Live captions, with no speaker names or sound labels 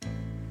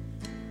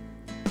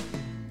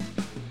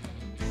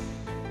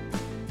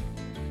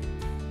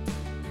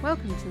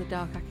Welcome to the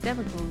Dark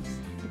Academicals,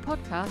 the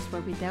podcast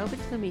where we delve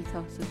into the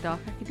mythos of dark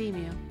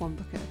academia one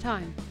book at a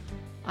time.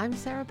 I'm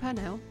Sarah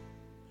Purnell.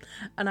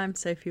 And I'm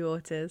Sophie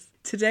Waters.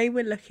 Today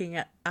we're looking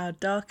at our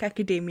Dark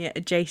Academia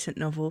adjacent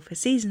novel for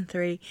Season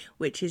 3,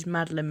 which is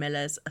Madeline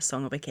Miller's A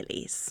Song of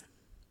Achilles.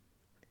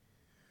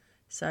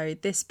 So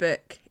this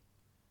book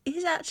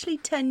is actually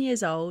 10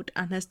 years old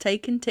and has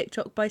taken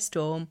TikTok by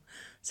storm,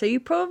 so you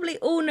probably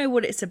all know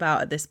what it's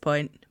about at this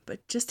point,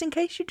 but just in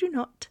case you do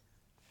not,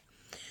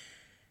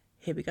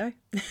 here we go.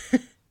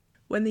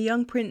 When the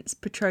young prince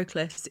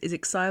Patroclus is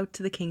exiled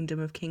to the kingdom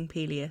of King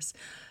Peleus,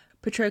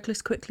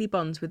 Patroclus quickly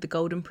bonds with the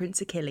golden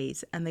prince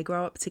Achilles, and they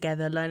grow up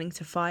together, learning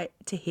to fight,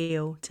 to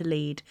heal, to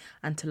lead,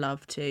 and to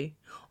love too,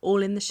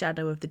 all in the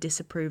shadow of the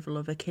disapproval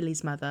of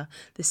Achilles' mother,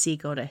 the sea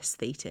goddess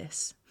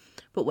Thetis.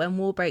 But when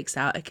war breaks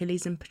out,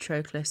 Achilles and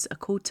Patroclus are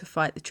called to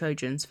fight the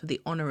Trojans for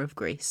the honour of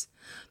Greece.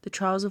 The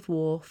trials of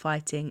war,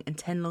 fighting, and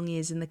 10 long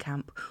years in the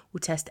camp will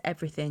test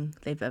everything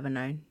they've ever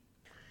known.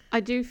 I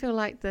do feel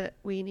like that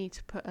we need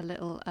to put a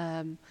little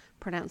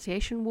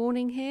pronunciation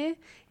warning here,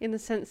 in the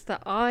sense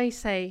that I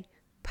say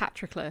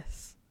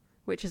Patroclus,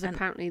 which is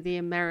apparently the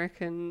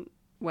American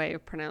way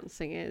of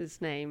pronouncing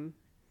his name.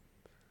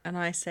 And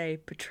I say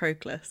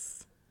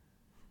Patroclus.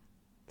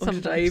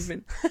 Sometimes.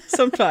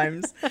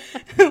 Sometimes.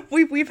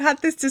 We've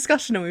had this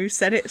discussion and we've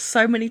said it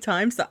so many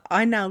times that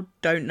I now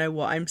don't know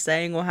what I'm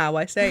saying or how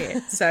I say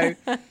it. So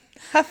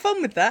have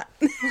fun with that.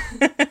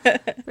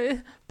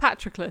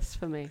 Patroclus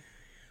for me.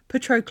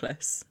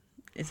 Patroclus,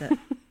 is it?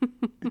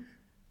 Yeah.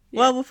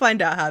 Well, we'll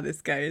find out how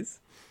this goes.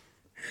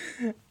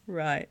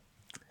 Right.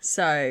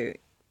 So,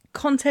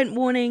 content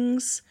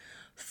warnings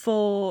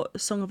for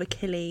Song of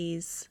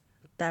Achilles.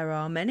 There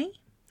are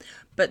many,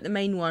 but the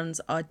main ones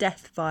are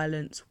death,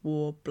 violence,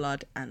 war,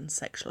 blood, and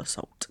sexual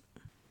assault.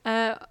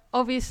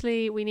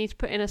 Obviously, we need to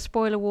put in a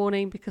spoiler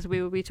warning because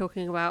we will be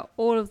talking about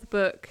all of the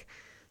book,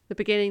 the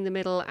beginning, the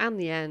middle, and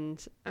the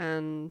end,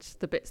 and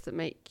the bits that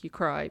make you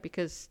cry,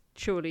 because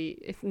surely,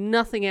 if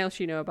nothing else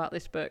you know about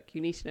this book,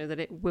 you need to know that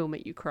it will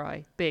make you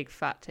cry. Big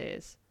fat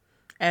tears.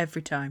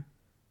 Every time.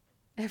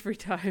 Every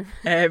time.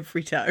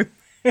 Every time.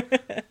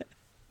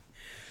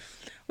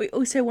 We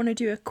also want to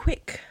do a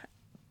quick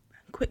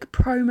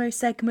promo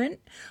segment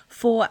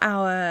for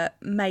our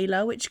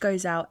mailer, which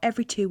goes out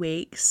every 2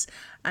 weeks,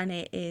 and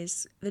it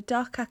is the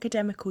Dark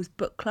Academicals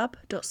Book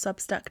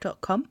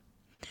Club.substack.com.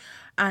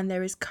 And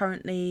there is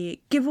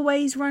currently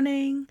giveaways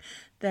running.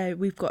 There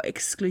we've got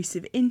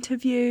exclusive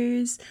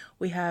interviews.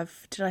 We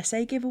have, did I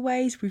say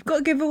giveaways? We've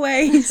got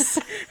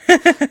giveaways.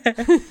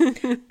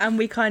 And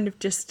we kind of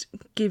just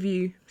give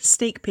you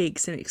sneak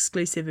peeks and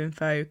exclusive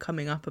info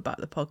coming up about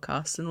the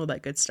podcast and all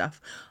that good stuff.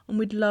 And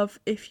we'd love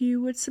if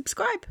you would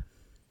subscribe.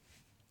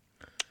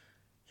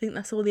 I think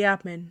that's all the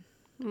admin.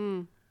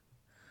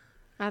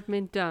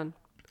 Admin done.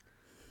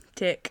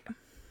 Tick.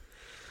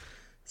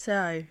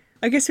 So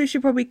I guess we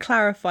should probably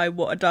clarify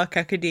what a Dark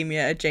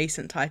Academia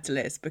adjacent title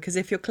is, because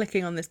if you're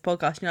clicking on this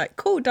podcast and you're like,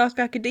 cool, Dark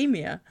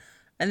Academia,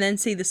 and then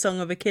see the Song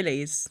of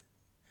Achilles,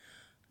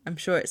 I'm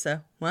sure it's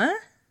a, what?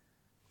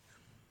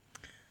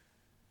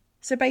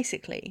 So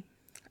basically,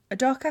 a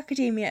Dark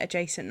Academia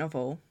adjacent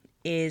novel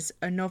is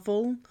a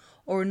novel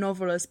or a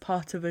novel as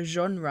part of a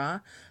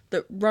genre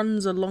that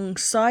runs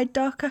alongside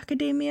Dark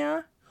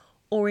Academia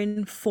or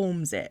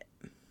informs it.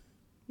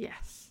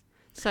 Yes.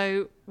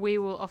 So we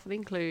will often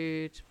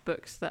include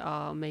books that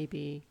are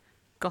maybe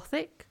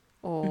gothic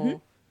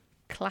or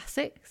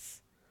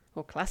classics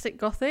or classic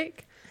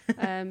gothic.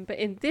 But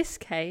in this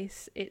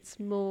case, it's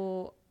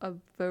more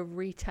of a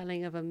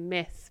retelling of a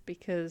myth,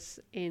 because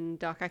in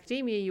Dark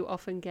Academia, you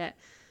often get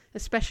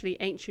especially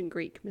ancient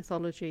Greek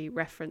mythology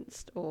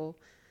referenced, or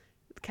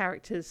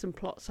characters and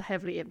plots are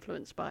heavily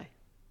influenced by.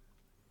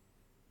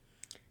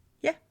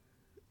 Yeah.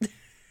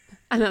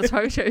 And that's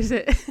why we chose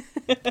it.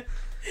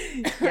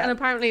 Yeah. And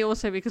apparently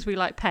also because we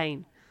like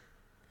pain.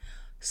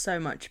 So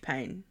much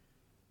pain.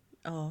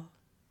 Oh.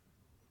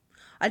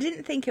 I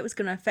didn't think it was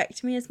going to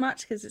affect me as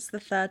much because it's the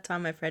third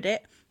time I've read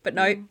it. But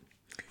no,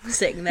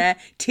 sitting there,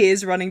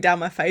 tears running down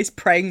my face,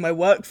 praying my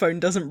work phone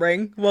doesn't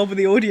ring while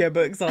the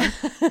audiobook's on.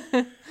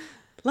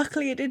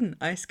 Luckily it didn't.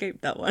 I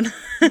escaped that one.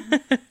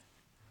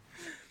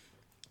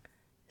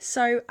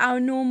 So our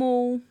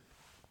normal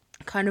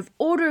kind of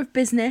order of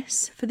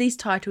business for these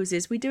titles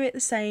is we do it the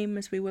same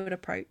as we would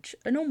approach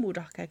a normal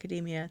Dark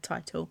Academia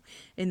title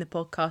in the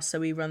podcast.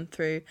 So we run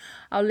through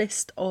our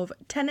list of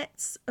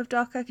tenets of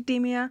Dark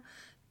Academia,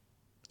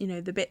 you know,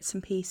 the bits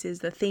and pieces,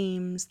 the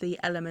themes, the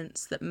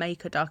elements that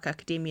make a Dark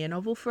Academia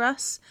novel for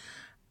us,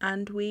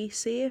 and we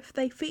see if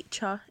they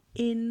feature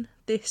in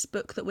this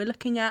book that we're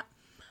looking at,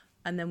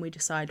 and then we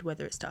decide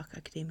whether it's Dark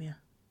Academia.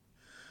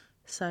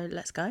 So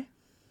let's go.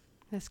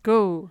 Let's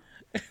go.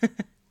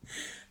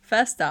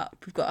 First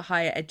up, we've got a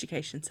higher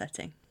education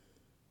setting.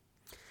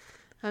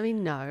 I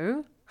mean,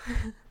 no.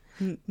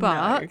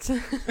 But,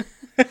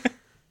 No.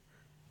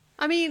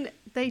 I mean,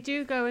 they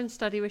do go and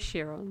study with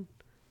Chiron.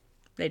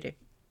 They do.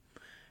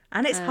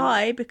 And it's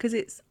high because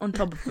it's on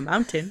top of the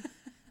mountain.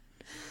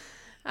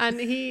 And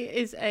he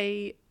is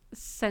a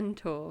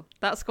centaur.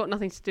 That's got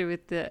nothing to do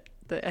with the.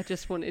 I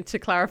just wanted to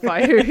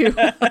clarify who he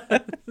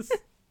was.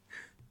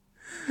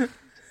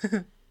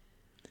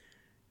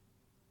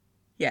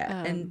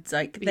 Yeah, and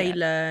like they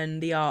learn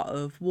the art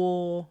of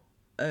war,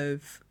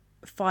 of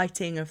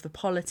fighting, of the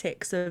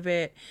politics of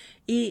it,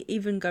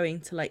 even going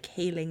to like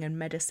healing and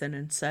medicine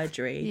and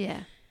surgery.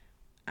 Yeah.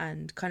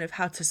 And kind of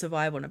how to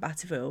survive on a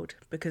battlefield,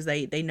 because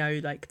they know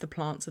like the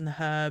plants and the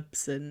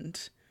herbs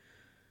and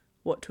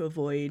what to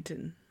avoid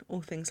and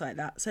all things like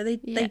that. So they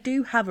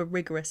do have a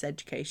rigorous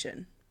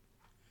education.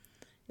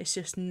 It's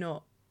just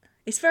not...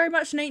 It's very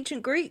much an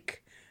ancient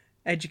Greek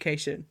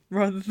education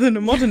rather than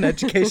a modern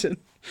education.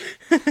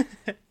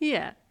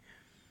 Yeah.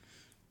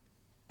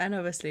 And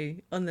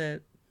obviously on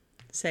the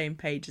same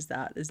page as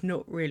that, there's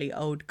not really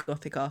old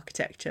Gothic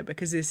architecture,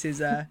 because this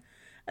is a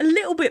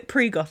little bit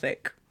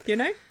pre-Gothic, you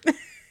know?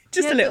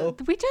 Just a little.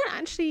 We don't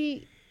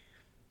actually...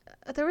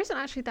 There isn't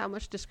actually that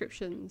much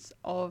descriptions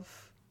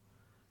of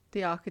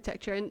the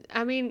architecture. And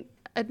I mean,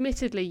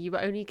 admittedly, you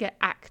only get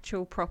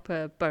actual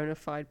proper bona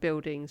fide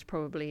buildings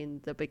probably in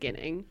the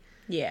beginning.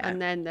 Yeah.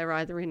 And then they're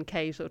either in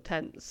caves or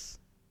tents.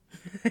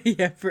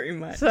 Yeah, pretty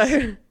much.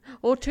 So,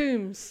 or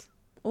tombs.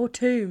 Or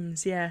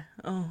tombs, yeah.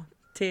 Oh,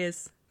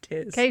 tears.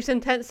 Caves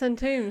and tents and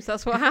tombs,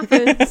 that's what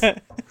happens.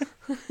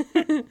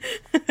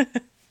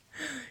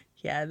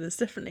 Yeah, there's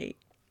definitely...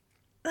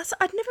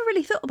 I'd never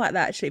really thought about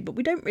that, actually, but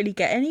we don't really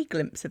get any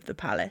glimpse of the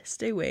palace,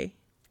 do we?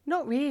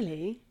 Not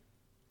really.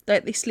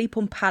 Like, they sleep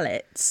on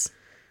pallets.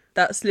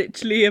 That's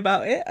literally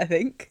about it, I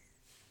think.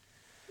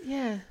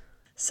 Yeah.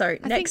 So,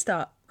 next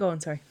up... Go on,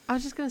 sorry. I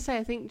was just going to say,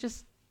 I think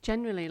just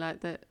generally,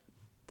 like,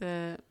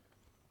 the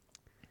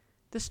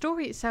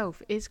story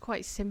itself is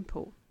quite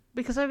simple.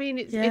 Because, I mean,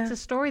 it's a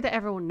story that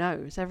everyone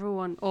knows.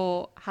 Everyone,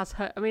 or has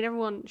heard... I mean,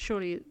 everyone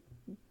surely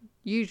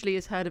usually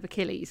has heard of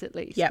Achilles, at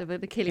least. Of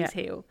an Achilles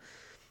heel.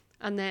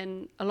 And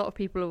then a lot of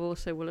people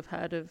will have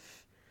heard of,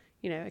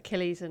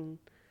 Achilles and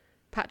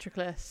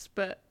Patroclus,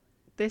 but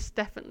this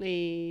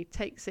definitely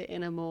takes it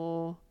in a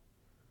more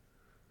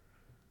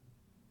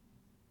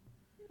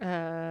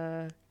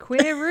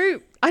queer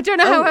route. I don't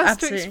know how else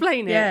to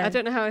explain it. I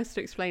don't know how else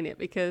to explain it,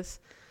 because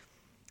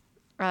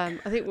I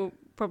think we'll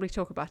probably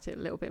talk about it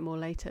a little bit more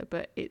later.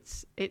 But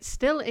it's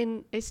still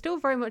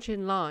very much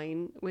in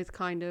line with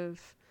kind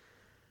of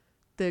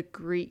the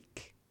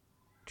Greek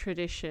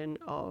tradition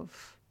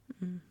of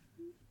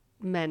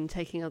men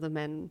taking other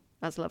men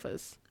as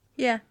lovers.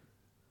 Yeah,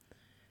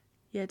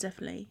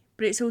 definitely.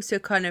 But it's also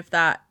kind of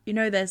that,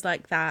 there's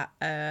like that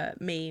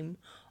meme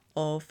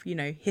of,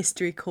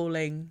 history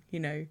calling,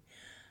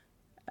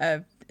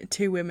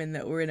 two women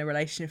that were in a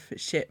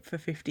relationship for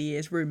 50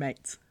 years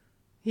roommates.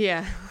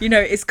 Yeah.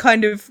 It's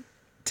kind of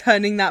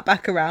turning that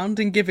back around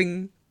and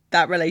giving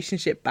that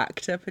relationship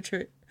back to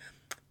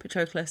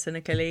Patroclus and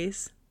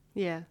Achilles.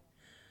 Yeah.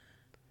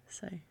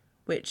 So,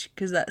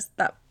 because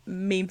that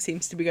meme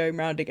seems to be going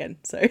round again,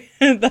 so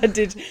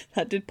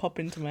that did pop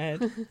into my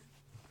head.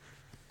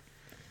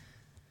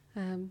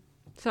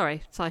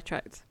 Sorry,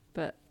 sidetracked,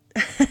 but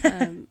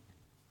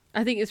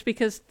I think it's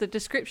because the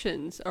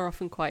descriptions are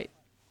often quite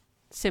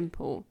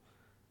simple,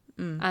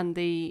 and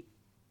the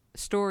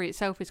story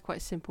itself is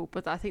quite simple,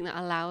 but I think that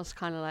allows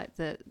kind of like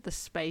the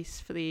space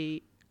for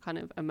the kind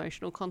of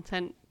emotional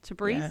content to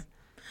breathe,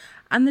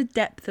 and the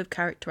depth of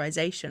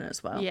characterization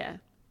as well. Yeah,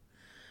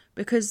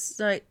 because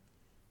like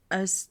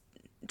I was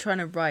trying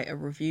to write a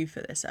review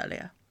for this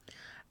earlier,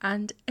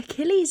 and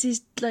Achilles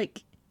is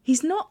like,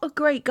 he's not a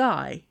great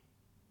guy,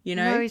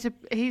 No,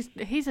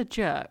 he's a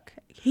jerk.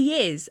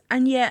 He is,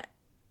 and yet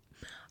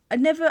I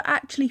never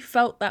actually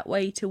felt that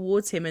way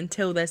towards him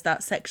until there's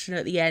that section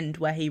at the end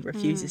where he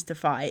refuses to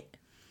fight.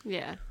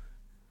 Yeah,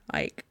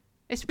 like,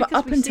 but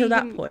up until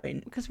that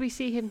point, because we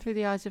see him through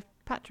the eyes of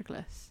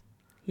Patroclus.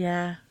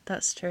 Yeah,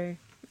 that's true.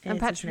 And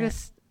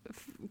Patroclus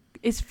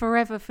is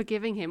forever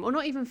forgiving him, or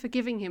not even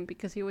forgiving him,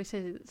 because he always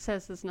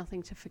says there's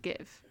nothing to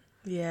forgive.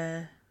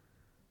 Yeah.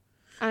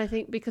 And I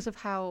think because of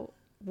how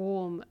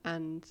warm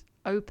and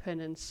open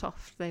and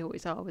soft they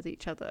always are with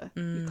each other,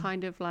 you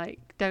kind of like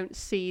don't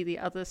see the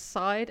other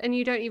side, and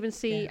you don't even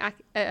see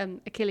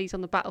Achilles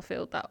on the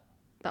battlefield that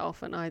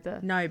often either.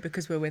 No,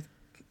 because we're with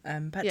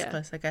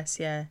Patroclus, I guess.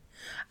 Yeah,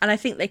 and I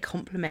think they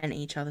complement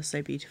each other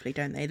so beautifully,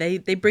 don't they?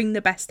 They bring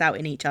the best out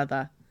in each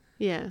other.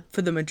 Yeah,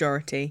 for the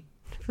majority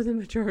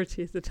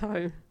of the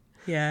time.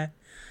 Yeah,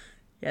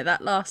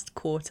 that last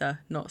quarter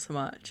not so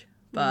much,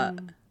 but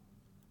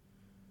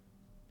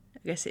I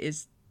guess it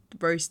is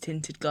rose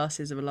tinted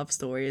glasses of a love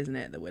story, isn't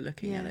it, that we're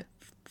looking at it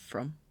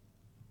from.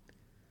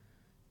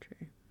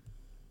 True.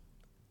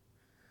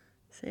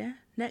 So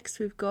next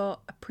we've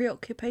got a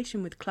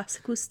preoccupation with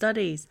classical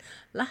studies,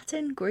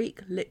 Latin,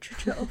 Greek,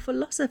 literature or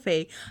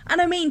philosophy. And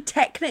I mean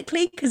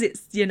technically, because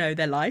it's,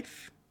 their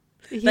life.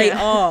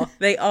 Yeah.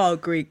 They are a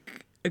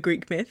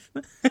Greek myth.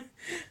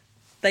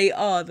 They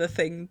are the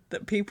thing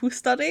that people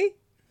study.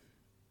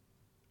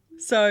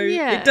 So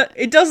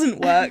it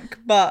doesn't work,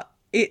 but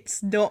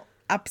it's not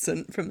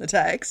absent from the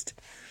text,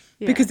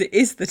 because it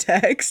is the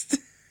text.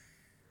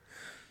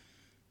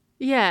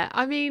 Yeah,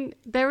 I mean,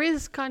 there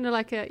is kind of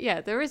like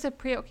there is a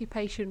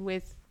preoccupation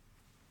with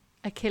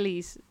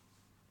Achilles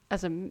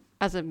as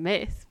a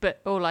myth,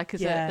 but or like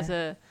as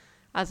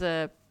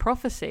a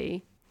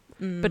prophecy,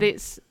 but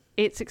it's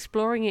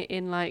exploring it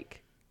in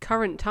like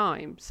current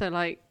time. So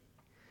like,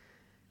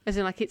 as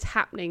in like it's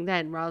happening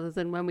then, rather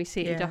than when we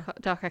see it in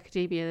Dark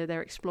Academia,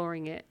 they're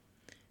exploring it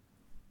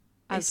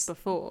as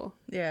before.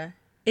 Yeah,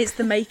 it's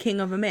the making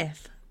of a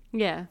myth.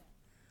 Yeah.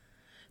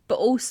 But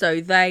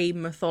also they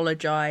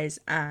mythologize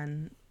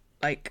and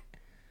like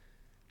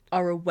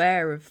are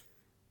aware of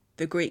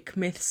the Greek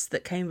myths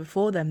that came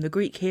before them, the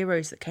Greek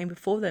heroes that came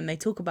before them. They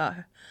talk about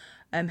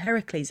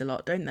Heracles a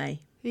lot, don't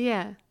they?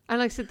 Yeah. And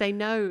like I said, they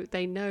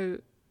know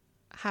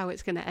how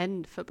it's going to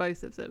end for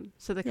both of them.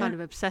 So they're kind of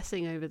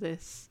obsessing over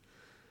this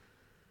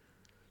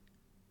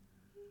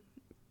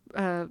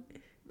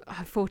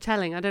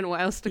foretelling. I don't know what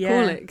else to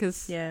call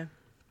it. Yeah.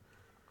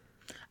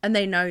 And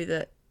they know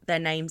that their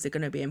names are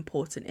going to be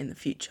important in the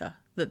future,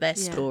 that their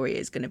story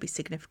is going to be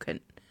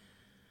significant.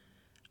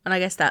 And I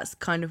guess that's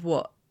kind of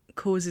what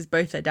causes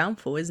both their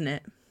downfall, isn't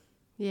it?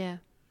 Yeah.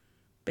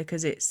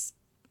 Because it's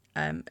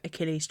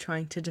Achilles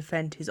trying to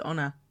defend his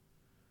honour.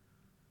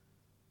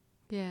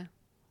 Yeah.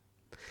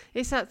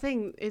 It's that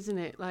thing, isn't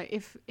it? Like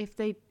if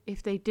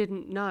they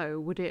didn't know,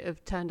 would it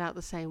have turned out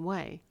the same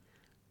way?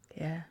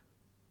 Yeah.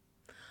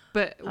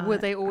 But were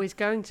they always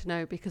going to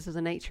know because of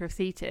the nature of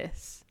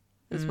Thetis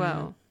as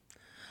well?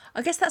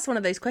 I guess that's one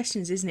of those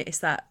questions, isn't it? It's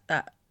that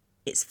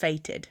it's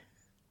fated.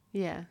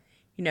 Yeah.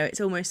 You know,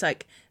 it's almost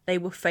like they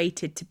were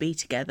fated to be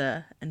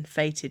together and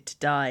fated to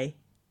die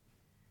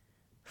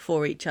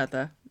for each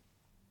other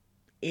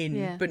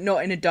but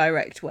not in a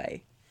direct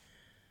way.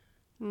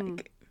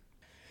 Like,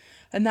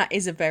 and that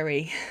is a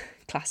very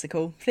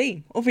classical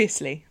theme,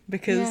 obviously,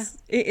 because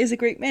it is a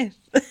Greek myth.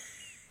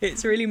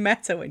 It's really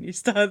meta when you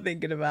start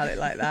thinking about it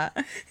like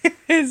that.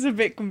 It's a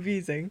bit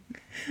confusing.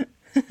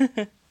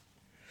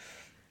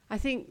 I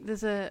think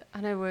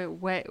I know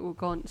we're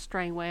gone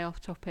straying way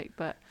off topic,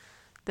 but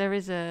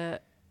there's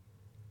a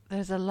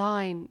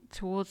line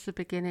towards the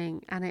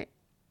beginning, and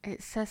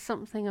it says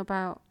something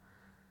about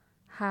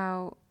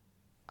how,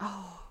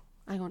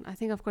 hang on, I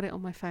think I've got it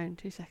on my phone.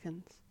 2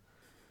 seconds.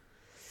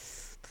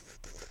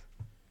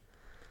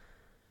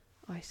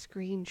 I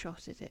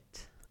screenshotted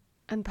it.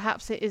 And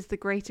perhaps it is the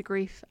greater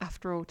grief,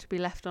 after all, to be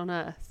left on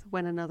earth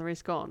when another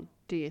is gone,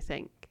 do you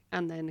think?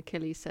 And then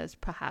Achilles says,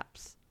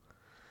 perhaps.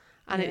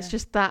 And it's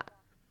just that,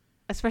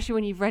 especially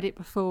when you've read it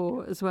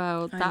before as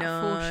well, that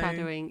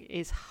foreshadowing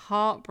is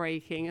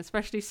heartbreaking,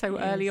 especially so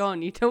early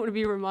on. You don't want to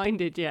be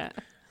reminded yet.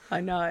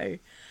 I know.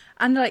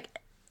 And like,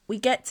 we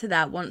get to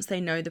that once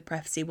they know the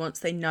prophecy, once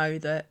they know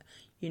that,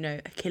 you know,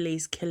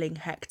 Achilles killing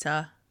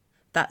Hector,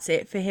 that's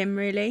it for him,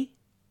 really.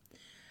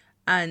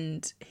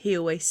 And he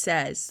always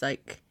says,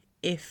 like,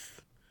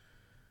 if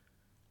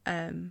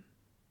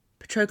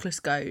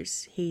Patroclus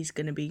goes, he's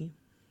going to be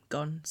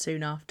gone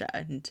soon after.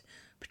 And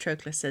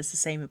Patroclus says the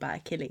same about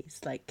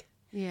Achilles. Like,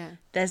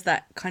 there's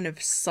that kind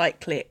of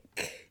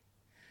cyclic,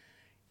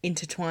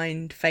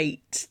 intertwined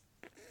fate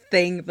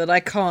thing that I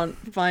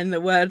can't find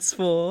the words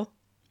for.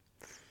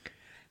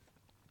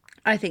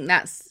 I think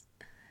that's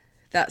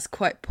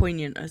quite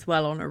poignant as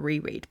well on a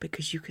reread,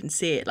 because you can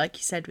see it, like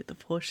you said, with the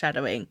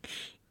foreshadowing.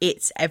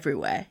 It's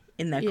everywhere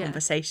in their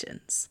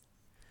conversations.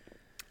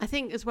 I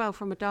think as well,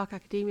 from a Dark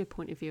Academia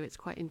point of view, it's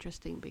quite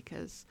interesting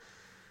because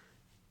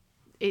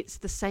it's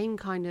the same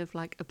kind of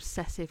like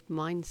obsessive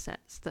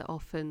mindsets that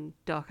often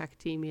Dark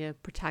Academia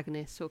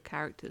protagonists or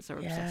characters are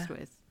obsessed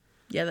with.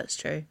 Yeah, that's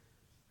true.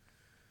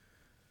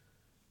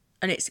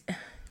 And it's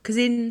because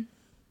in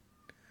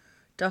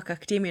Dark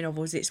Academia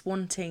novels, it's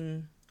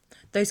wanting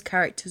those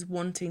characters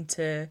wanting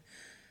to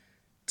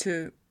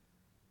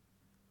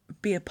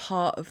be a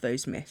part of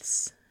those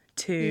myths,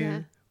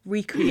 to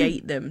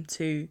recreate them,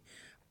 to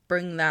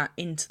bring that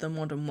into the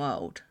modern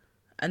world.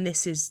 And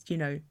this is, you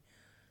know,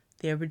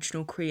 the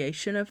original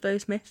creation of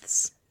those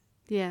myths.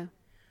 Yeah.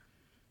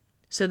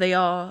 So they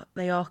are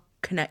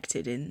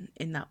connected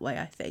in that way,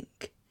 I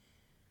think.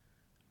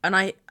 And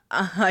I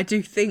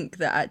do think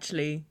that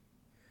actually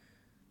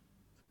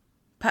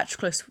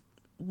Patroclus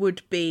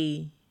would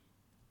be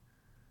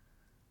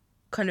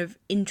kind of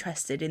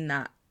interested in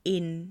that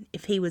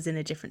if he was in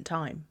a different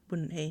time,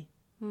 wouldn't he?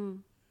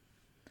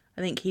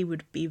 I think he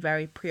would be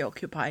very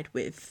preoccupied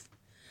with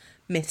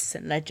myths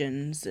and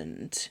legends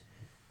and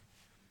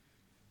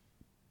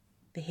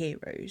the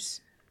heroes.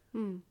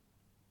 And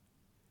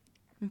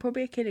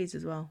probably Achilles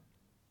as well.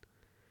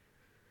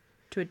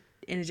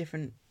 In a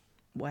different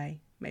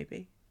way,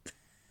 maybe.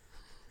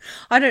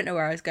 I don't know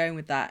where I was going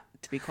with that,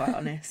 to be quite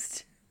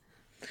honest.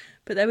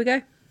 But there we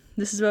go.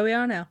 This is where we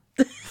are now.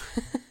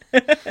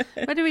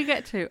 Where do we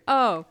get to?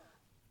 Oh,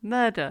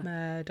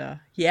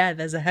 murder. Yeah,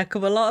 there's a heck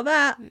of a lot of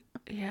that.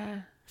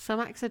 Yeah. Some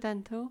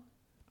accidental.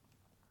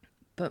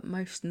 But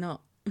most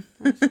not.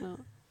 Most not.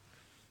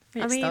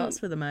 It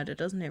starts with a murder,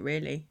 doesn't it,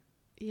 really?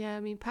 Yeah, I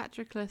mean,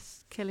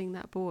 Patroclus killing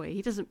that boy,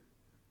 he doesn't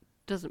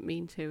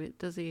mean to, it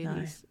does he? And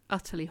No. he's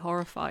utterly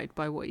horrified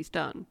by what he's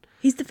done.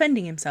 He's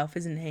defending himself,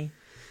 isn't he?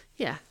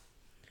 Yeah.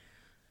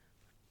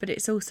 But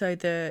it's also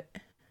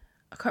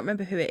I can't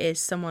remember who it is.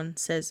 Someone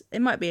says,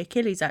 it might be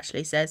Achilles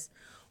actually, says,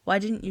 why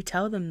didn't you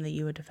tell them that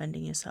you were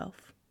defending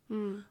yourself?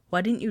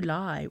 Why didn't you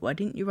lie? Why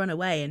didn't you run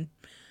away? And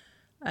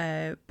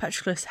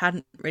Patroclus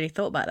hadn't really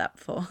thought about that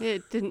before. Yeah,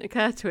 it didn't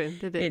occur to him,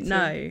 did it?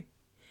 No.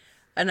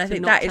 And I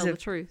think not that is tell the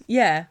truth.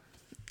 Yeah.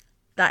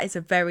 That is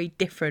a very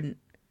different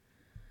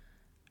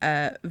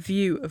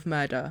view of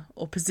murder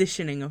or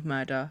positioning of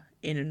murder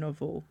in a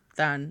novel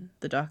than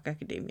the Dark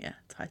Academia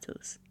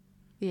titles.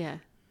 Yeah.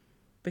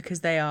 Because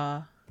they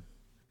are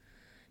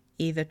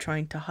either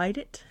trying to hide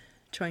it,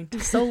 trying to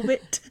solve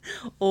it,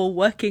 or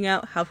working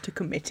out how to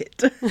commit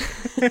it.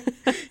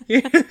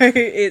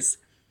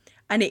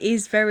 It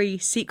is very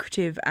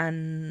secretive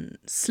and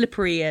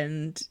slippery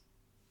and...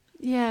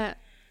 Yeah.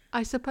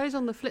 I suppose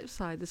on the flip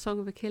side, the Song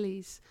of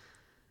Achilles,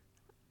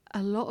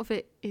 a lot of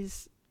it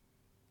is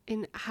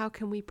in how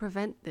can we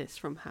prevent this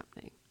from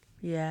happening?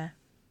 Yeah.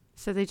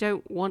 So they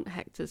don't want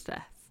Hector's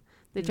death.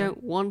 They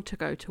don't want to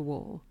go to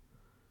war.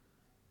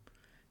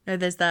 No,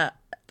 there's that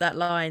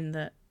line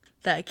that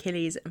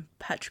Achilles and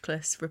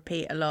Patroclus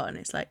repeat a lot, and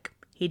it's like,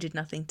 he did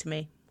nothing to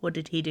me. What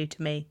did he do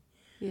to me?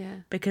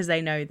 Yeah. Because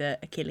they know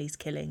that Achilles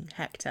killing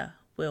Hector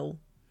will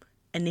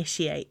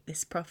initiate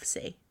this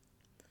prophecy.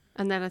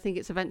 And then I think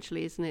it's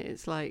eventually, isn't it?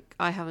 It's like,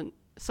 I haven't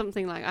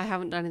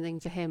done anything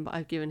to him, but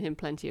I've given him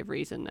plenty of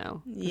reason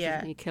now.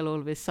 Yeah. He kill all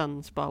of his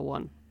sons bar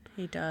one.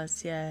 He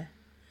does, yeah.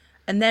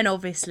 And then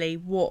obviously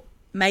what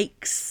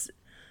makes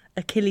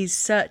Achilles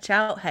search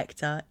out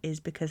Hector is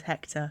because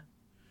Hector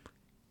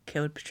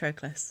killed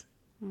Patroclus.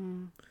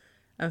 And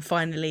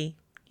finally,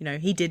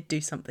 he did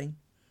do something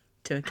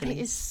to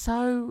Achilles.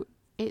 And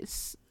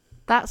it's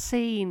that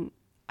scene,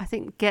 I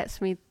think,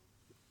 gets me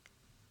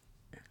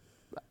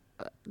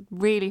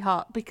really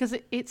hard because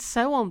it's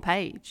so on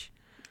page.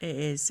 It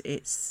is.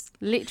 It's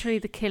literally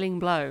the killing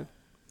blow.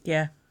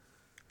 Yeah.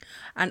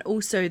 And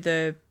also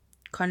the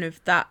kind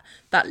of that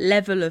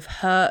level of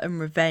hurt and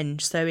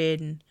revenge. So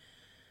in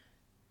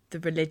the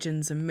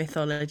religions and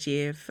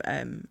mythology of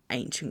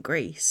ancient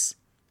Greece,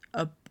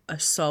 a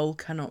soul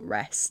cannot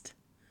rest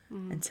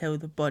until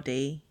the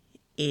body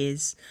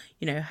is,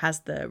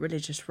 has the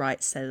religious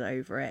rites said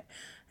over it,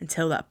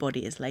 until that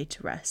body is laid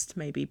to rest,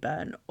 maybe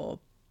burnt or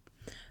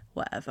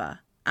whatever.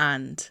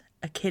 And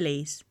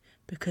Achilles,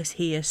 because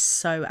he is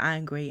so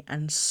angry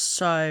and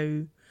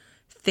so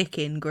thick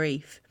in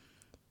grief,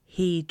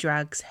 he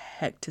drags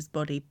Hector's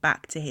body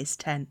back to his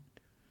tent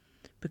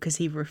because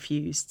he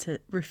refuses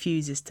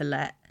to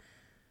let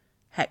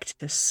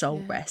Hector's soul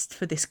rest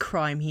for this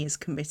crime he has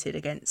committed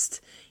against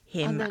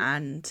him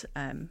and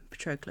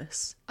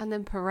Patroclus. And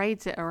then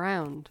parades it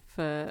around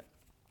for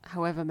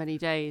however many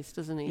days,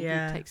 doesn't he?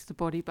 Yeah. He takes the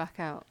body back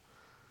out.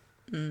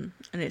 And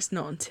it's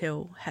not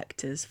until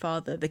Hector's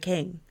father, the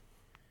king,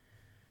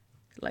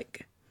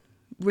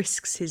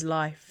 risks his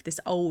life, this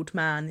old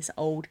man, this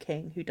old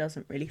king who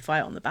doesn't really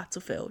fight on the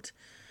battlefield,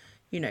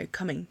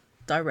 coming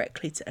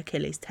directly to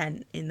Achilles'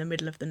 tent in the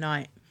middle of the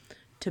night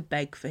to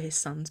beg for his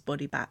son's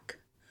body back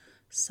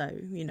so,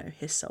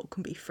 his soul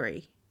can be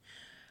free.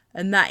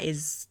 And that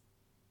is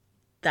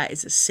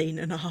a scene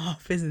and a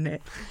half, isn't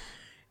it?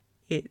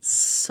 It's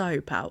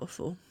so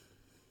powerful.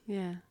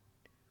 Yeah.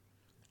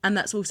 And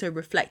that's also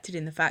reflected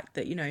in the fact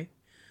that,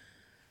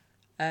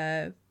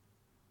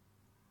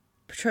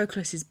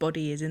 Patroclus'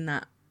 body is in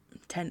that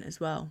tent as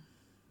well,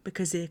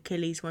 because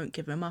Achilles won't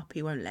give him up.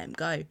 He won't let him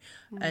go.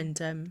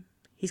 And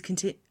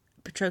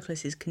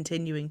Patroclus is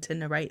continuing to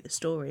narrate the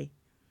story.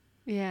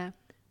 Yeah.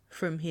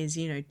 From his,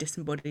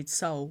 disembodied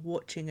soul,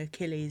 watching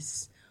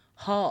Achilles'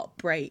 heart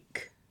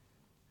break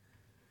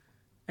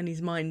and his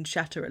mind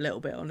shatter a little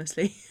bit,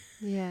 honestly.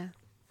 Yeah.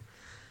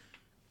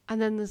 And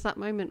then there's that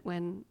moment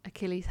when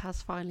Achilles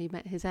has finally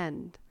met his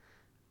end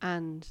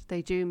and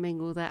they do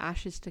mingle their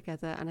ashes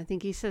together. And I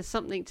think he says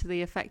something to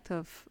the effect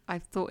of, I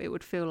thought it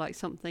would feel like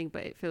something,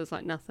 but it feels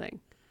like nothing.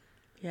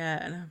 Yeah,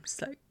 and I'm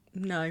just like,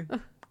 no,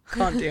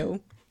 can't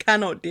deal.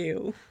 Cannot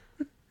deal.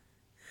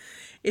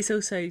 It's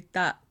also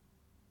that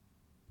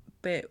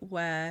bit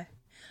where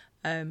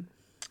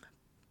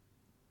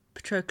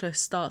Patroclus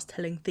starts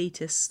telling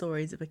Thetis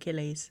stories of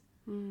Achilles.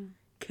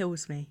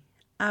 Kills me.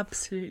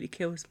 Absolutely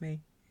kills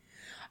me.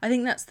 I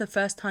think that's the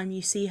first time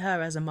you see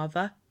her as a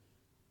mother.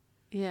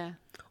 Yeah.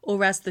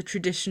 Or as the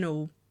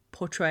traditional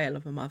portrayal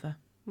of a mother.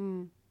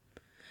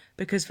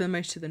 Because for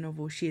most of the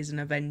novel, she is an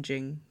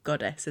avenging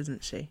goddess,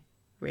 isn't she?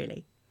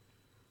 Really.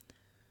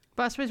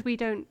 But I suppose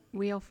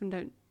we often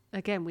don't,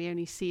 again, we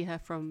only see her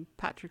from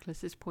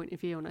Patroclus's point of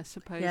view, and I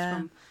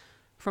suppose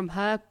from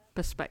her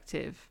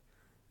perspective,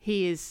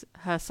 he is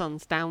her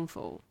son's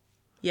downfall.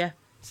 Yeah.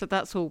 So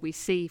that's all we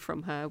see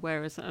from her,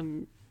 whereas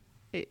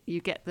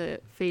you get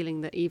the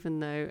feeling that even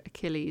though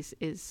Achilles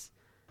is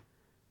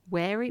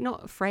wary,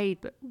 not afraid,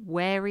 but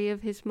wary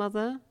of his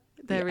mother,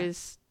 there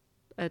is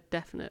a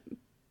definite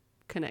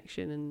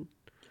connection and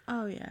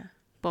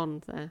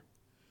bond there.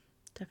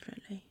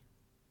 Definitely.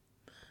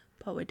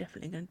 But we're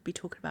definitely going to be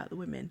talking about the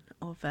women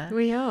of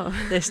we are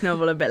this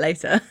novel a bit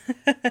later.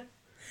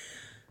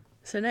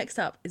 So next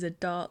up is a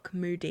dark,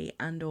 moody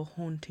and or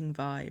haunting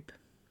vibe.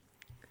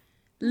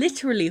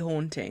 literally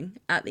haunting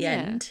at the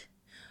end.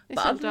 It's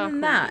But not other dark than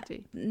or that,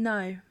 moody.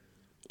 no.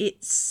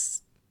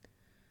 It's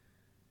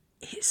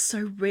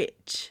so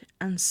rich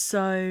and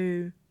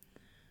so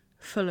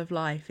full of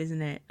life,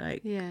 isn't it?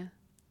 Like, Yeah.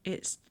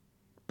 it's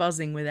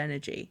buzzing with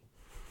energy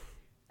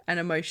and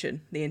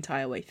emotion the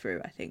entire way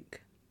through, I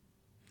think.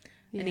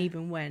 Yeah. And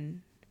even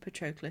when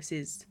Patroclus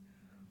is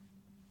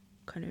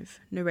kind of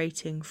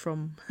narrating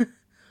from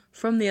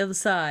from the other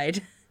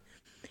side,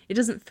 it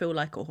doesn't feel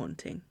like a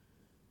haunting,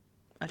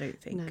 I don't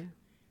think.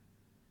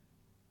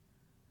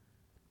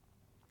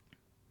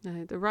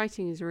 No, the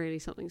writing is really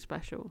something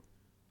special.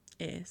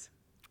 It is.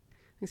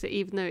 And so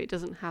even though it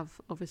doesn't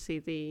have, obviously,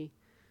 the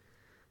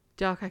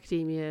dark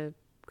academia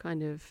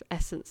kind of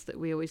essence that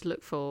we always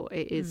look for,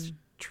 it is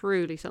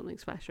truly something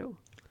special.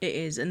 It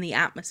is, and the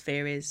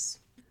atmosphere is.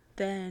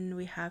 Then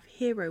we have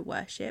hero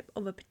worship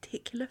of a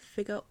particular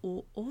figure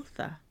or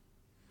author.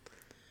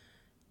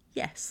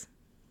 Yes.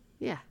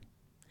 Yeah.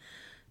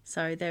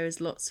 So there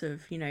is lots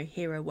of,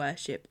 hero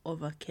worship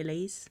of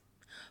Achilles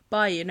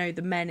by,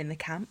 the men in the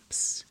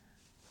camps.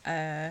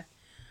 And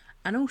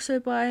also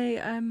by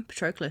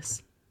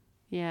Patroclus.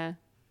 Yeah.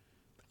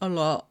 A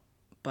lot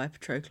by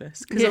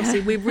Patroclus. Because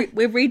obviously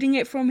we're reading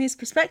it from his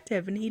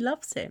perspective and he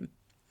loves him.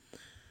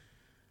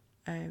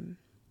 And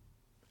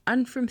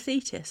from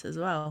Thetis as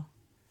well.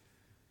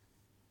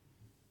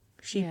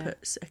 She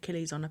puts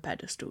Achilles on a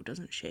pedestal,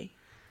 doesn't she?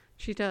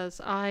 She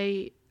does.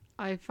 I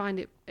find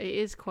it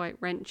is quite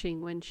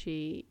wrenching when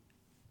she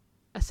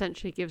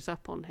essentially gives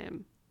up on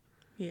him.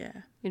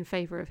 Yeah. In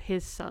favour of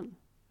his son,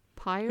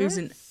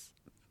 Pyrrhus.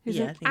 Who's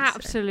an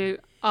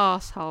absolute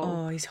arsehole.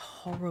 Oh, he's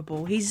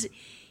horrible. He's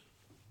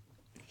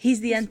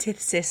the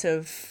antithesis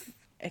of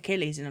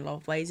Achilles in a lot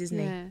of ways, isn't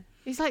he? Yeah.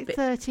 He's like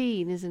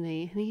 13, isn't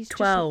he? And he's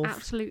 12. Just an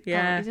absolute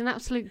he's an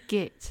absolute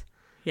git.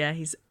 Yeah,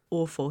 he's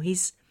awful.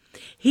 He's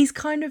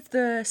kind of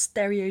the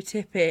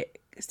stereotypic,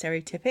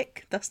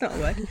 that's not a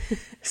word,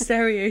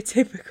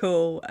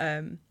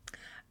 stereotypical,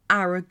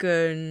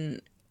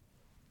 arrogant,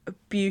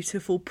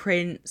 beautiful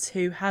prince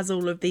who has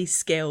all of these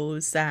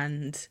skills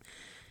and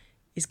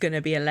is going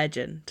to be a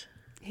legend.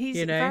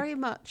 He's very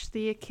much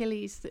the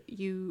Achilles that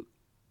you,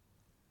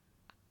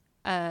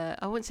 I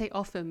wouldn't say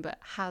often, but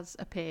has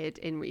appeared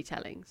in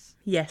retellings.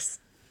 Yes.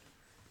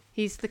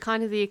 He's the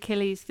kind of the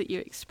Achilles that you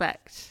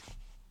expect.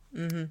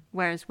 Mm-hmm.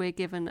 Whereas we're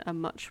given a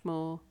much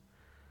more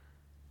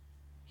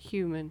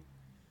human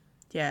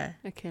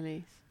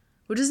Achilles.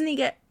 Well, doesn't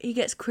he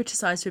gets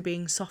criticised for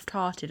being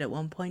soft-hearted at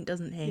one point,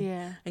 doesn't he?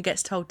 Yeah. And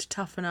gets told to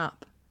toughen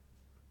up.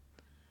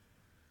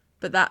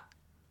 But that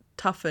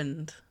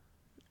toughened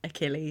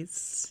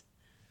Achilles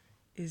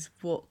is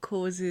what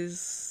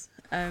causes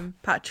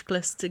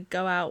Patroclus to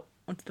go out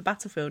onto the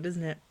battlefield,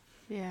 isn't it?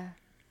 Yeah.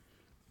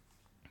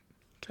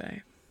 So.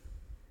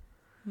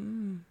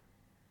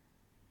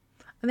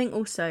 I think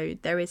also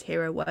there is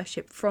hero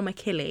worship from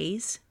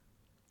Achilles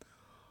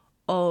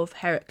of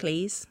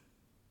Heracles,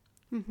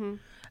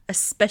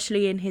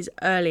 especially in his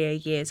earlier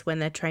years when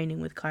they're training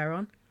with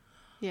Chiron.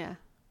 Yeah.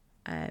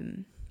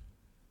 And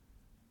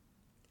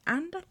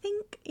I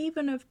think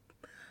even of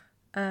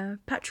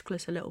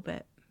Patroclus a little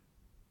bit.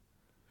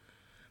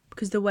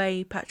 Because the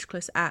way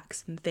Patroclus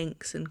acts and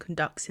thinks and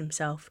conducts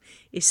himself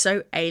is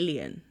so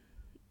alien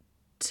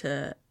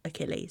to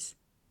Achilles.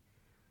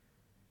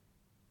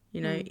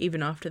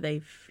 Even after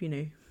they've,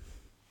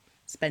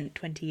 spent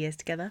 20 years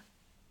together.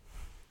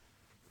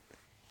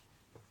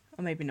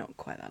 Or maybe not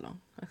quite that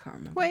long. I can't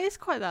remember. Well, it is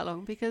quite that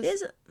long because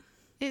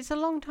it's a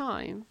long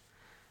time.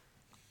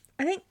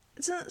 I think,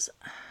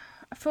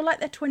 I feel like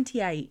they're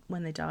 28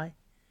 when they die.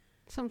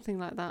 Something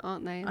like that,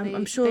 aren't they?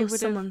 I'm sure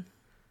someone...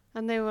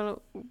 And they were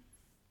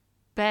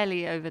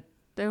barely over...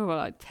 They were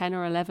like 10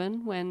 or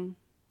 11 when...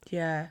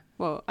 Yeah.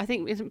 Well, I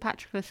think, isn't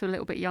Patroclus a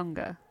little bit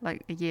younger?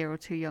 Like a year or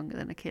two younger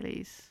than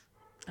Achilles?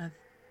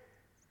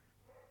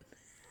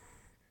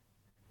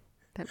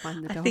 Don't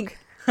mind the dog.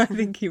 I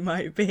think you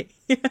might be.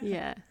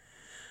 Yeah.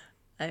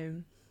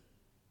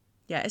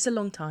 Yeah, it's a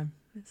long time.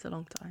 It's a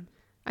long time.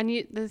 And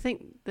they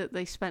think that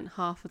they spent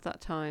half of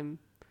that time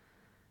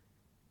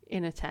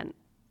in a tent.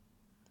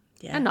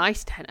 Yeah. A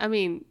nice tent. I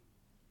mean,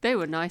 they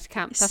were nice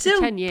camps. After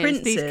Still 10 years,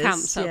 princes, these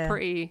camps are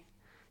pretty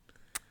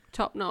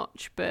top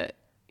notch, but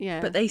yeah.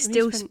 But they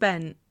still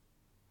spent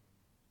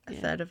a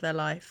third of their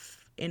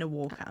life in a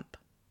war camp.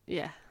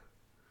 Yeah.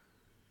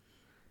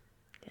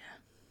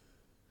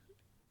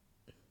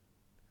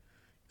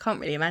 Can't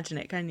really imagine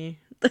it, can you?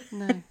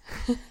 No.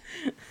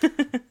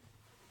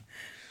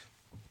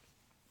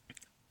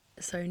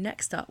 So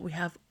next up we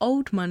have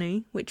old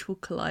money, which will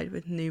collide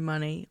with new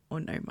money or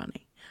no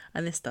money.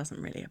 And this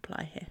doesn't really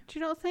apply here. Do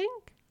you not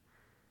think?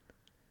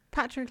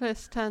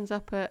 Patroclus turns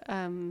up at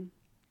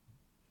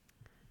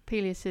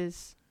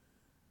Peleus's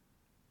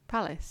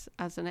palace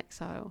as an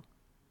exile.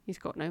 He's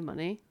got no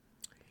money.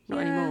 Not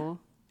anymore.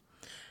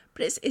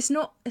 But it's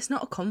not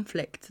a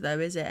conflict though,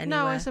 is it? Anywhere?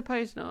 No, I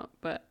suppose not,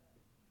 but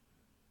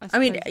I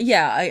mean,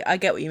 yeah, I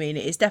get what you mean.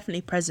 It is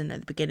definitely present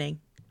at the beginning.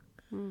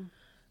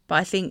 But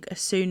I think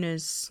as soon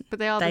as... But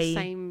they are the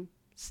same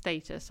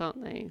status,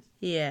 aren't they?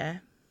 Yeah.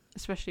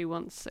 especially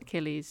once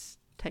Achilles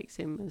takes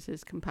him as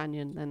his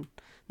companion, then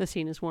they're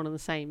seen as one and the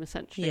same,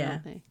 essentially,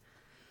 aren't they?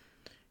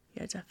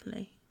 Yeah,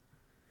 definitely.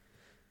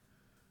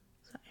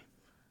 So,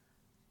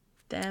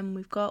 then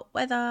we've got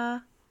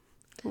weather.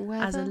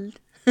 Weather?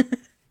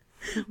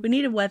 We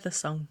need a weather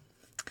song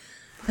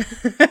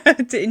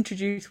to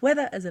introduce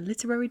weather as a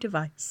literary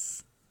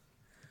device.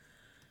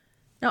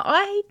 Now,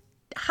 I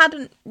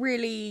hadn't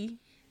really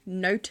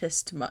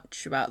noticed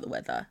much about the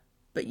weather,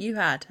 but you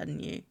had,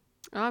 hadn't you?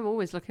 I'm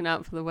always looking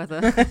out for the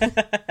weather.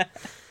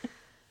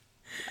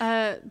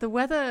 The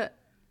weather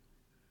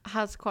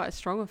has quite a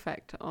strong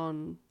effect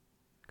on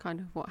kind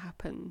of what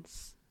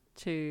happens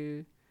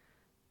to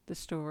the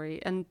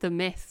story and the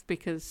myth,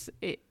 because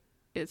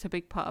it's a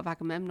big part of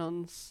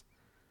Agamemnon's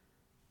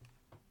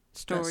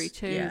story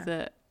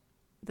that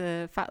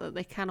the fact that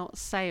they cannot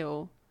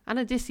sail, and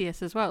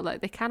Odysseus as well,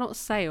 like they cannot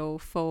sail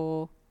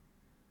for,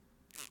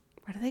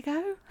 where do they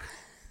go?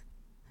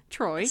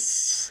 Troy.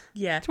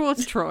 Yeah.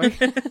 Towards Troy.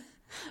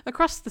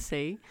 Across the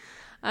sea.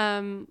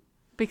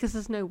 Because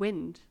there's no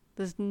wind.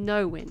 There's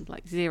no wind,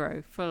 like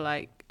zero, for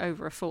like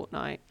over a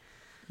fortnight.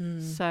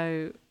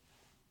 So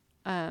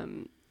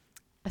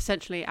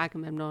essentially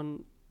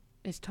Agamemnon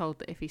is told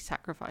that if he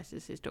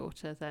sacrifices his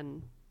daughter,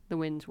 then the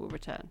winds will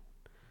return.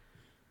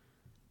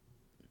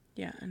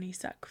 Yeah, and he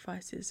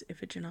sacrifices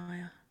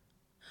Iphigenia.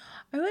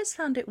 I always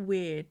found it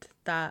weird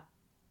that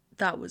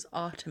was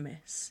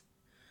Artemis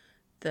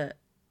that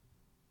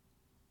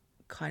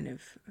kind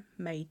of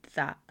made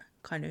that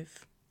kind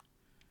of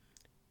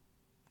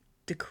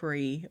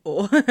decree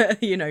or,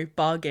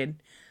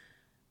 bargain.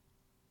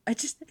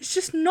 It's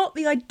just not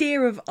the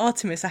idea of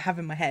Artemis I have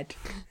in my head.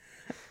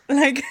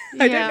 Like,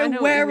 I don't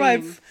know where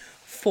I've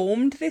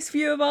formed this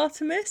view of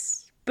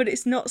Artemis, but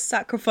it's not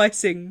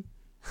sacrificing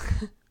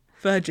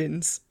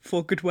virgins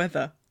for good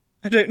weather.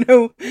 I don't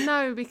know.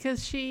 No,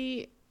 because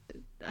she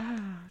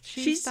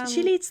leads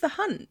the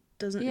hunt,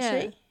 doesn't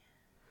she?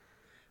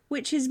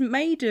 Which is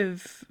made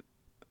of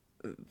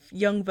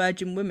young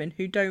virgin women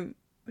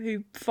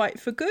who fight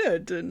for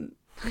good, and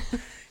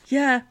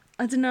yeah,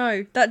 I don't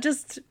know. That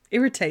just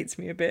irritates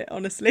me a bit,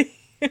 honestly.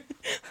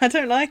 I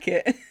don't like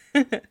it.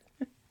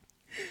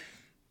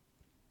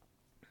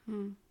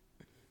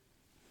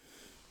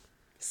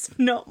 It's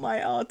not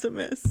my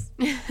Artemis,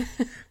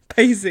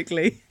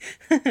 basically.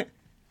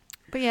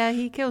 But yeah,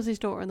 he kills his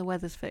daughter and the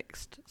weather's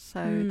fixed. So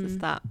there's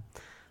that.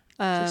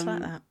 Just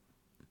like that.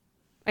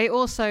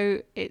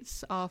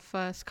 It's our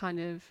first kind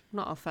of,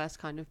 not our first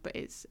kind of, but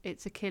it's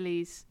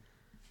Achilles'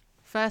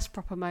 first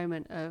proper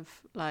moment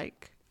of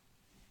like,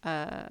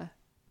 I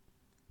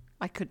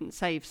couldn't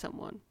save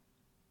someone.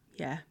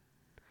 Yeah.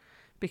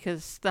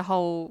 Because the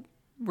whole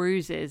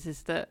ruse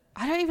is that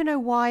I don't even know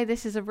why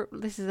this is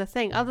a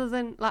thing, other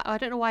than like I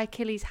don't know why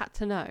Achilles had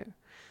to know,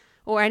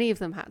 or any of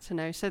them had to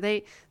know. So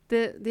the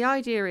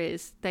idea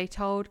is they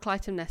told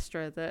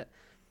Clytemnestra that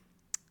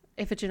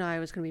Iphigenia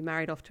was going to be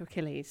married off to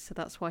Achilles, so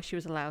that's why she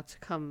was allowed to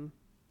come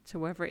to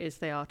wherever it is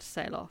they are to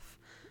sail off.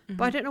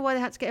 But I don't know why they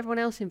had to get everyone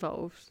else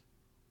involved.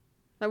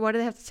 Like, why do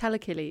they have to tell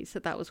Achilles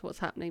that was what's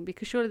happening?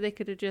 Because surely they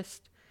could have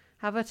just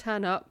have her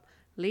turn up,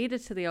 lead her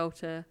to the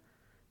altar,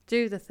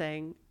 do the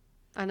thing,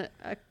 and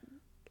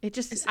it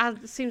just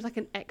seems like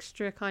an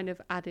extra kind of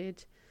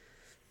added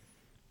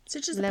so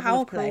just level a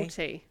power of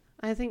cruelty.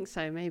 I think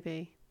so,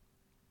 maybe.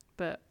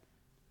 But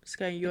it's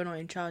going, you're not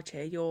in charge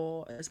here.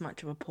 You're as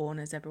much of a pawn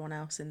as everyone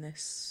else in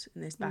this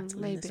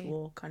battle, in this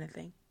war, kind of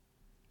thing.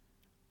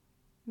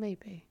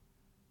 Maybe.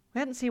 We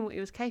hadn't seen what he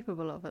was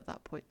capable of at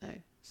that point, though.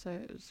 So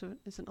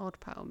it's an odd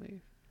power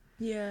move.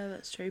 Yeah,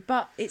 that's true.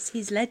 But it's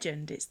his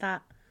legend. It's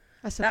that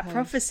suppose.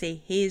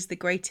 Prophecy. He is the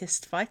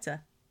greatest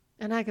fighter.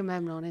 And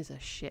Agamemnon is a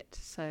shit,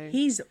 so...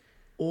 He's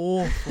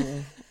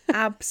awful.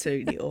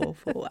 Absolutely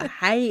awful. I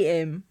hate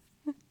him.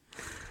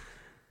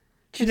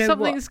 If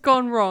something's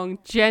gone wrong,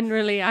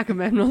 generally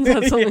Agamemnon's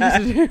had something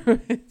to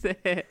do with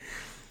it.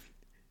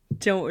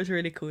 Do you know what was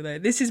really cool, though?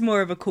 This is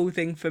more of a cool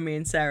thing for me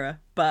and Sarah,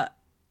 but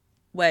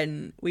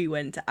when we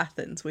went to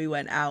Athens, we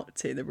went out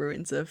to the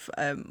ruins of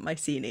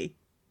Mycenae.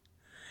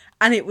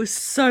 And it was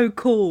so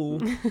cool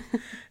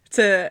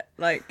to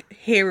like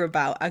hear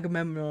about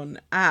Agamemnon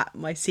at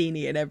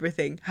Mycenae and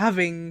everything,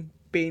 having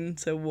been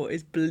to what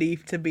is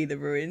believed to be the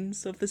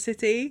ruins of the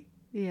city.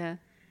 Yeah.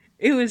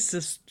 It was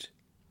just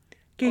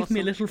gave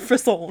me a little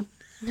frisson.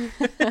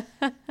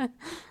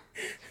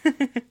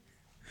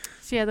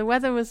 So yeah, the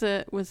weather was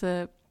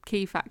a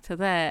key factor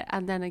there.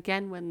 And then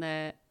again when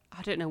they're,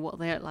 I don't know what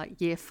they're at,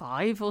 like year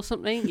 5 or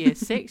something, year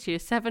 6, year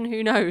 7,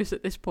 who knows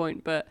at this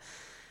point, but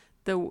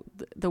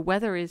the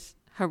weather is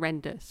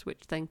horrendous,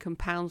 which then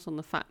compounds on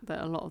the fact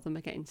that a lot of them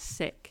are getting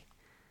sick.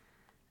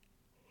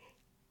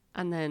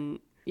 And then,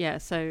 yeah,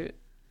 so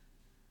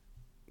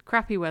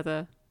crappy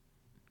weather,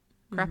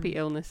 crappy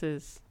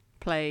illnesses,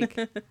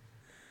 plague.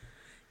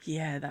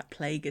 Yeah, that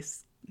plague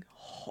is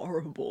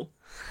horrible.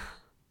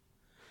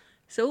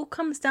 So it all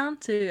comes down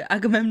to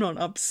Agamemnon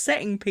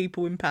upsetting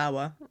people in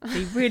power.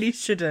 He really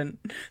shouldn't.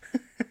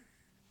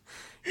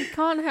 He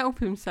can't help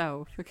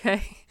himself,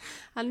 okay?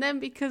 And then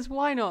because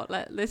why not?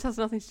 This has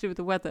nothing to do with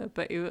the weather,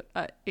 but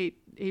he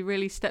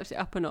really steps it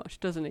up a notch,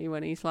 doesn't he?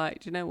 When he's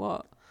like, do you know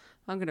what?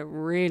 I'm going to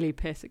really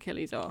piss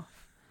Achilles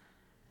off.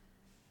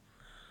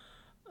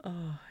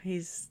 Oh,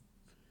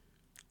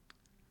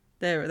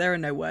 There are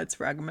no words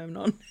for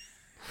Agamemnon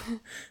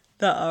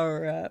that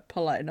are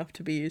polite enough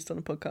to be used on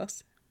a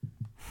podcast.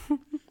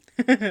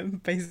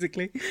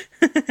 Basically.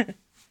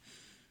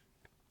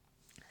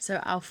 So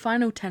our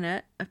final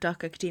tenet of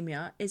Dark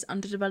Academia is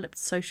underdeveloped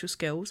social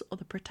skills, or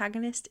the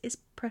protagonist is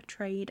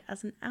portrayed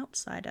as an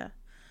outsider.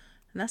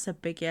 And that's a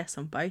big yes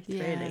on both,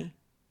 really.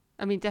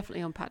 I mean,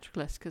 definitely on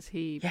Patroclus, because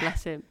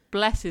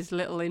bless his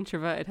little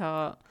introverted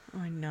heart.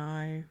 I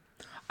know.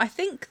 I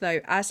think,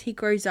 though, as he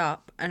grows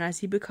up and as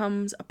he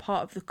becomes a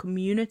part of the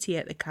community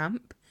at the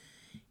camp,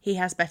 he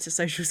has better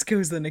social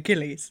skills than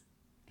Achilles.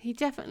 He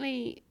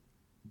definitely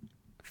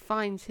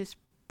finds his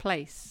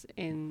place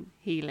in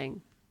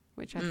healing,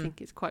 which I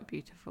think is quite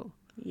beautiful.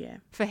 Yeah.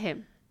 For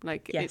him.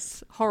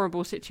 It's a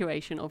horrible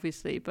situation,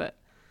 obviously, but...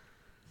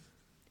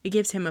 It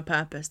gives him a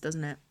purpose,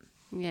 doesn't it?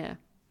 Yeah.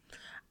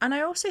 And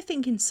I also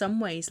think in some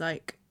ways,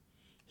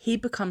 he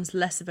becomes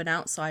less of an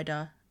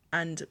outsider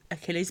and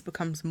Achilles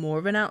becomes more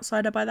of an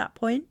outsider by that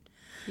point.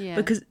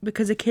 Yeah.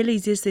 Because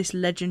Achilles is this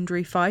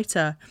legendary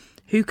fighter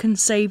who can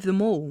save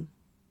them all.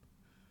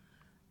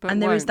 But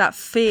and there is that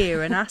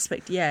fear and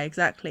aspect. Yeah,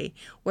 exactly.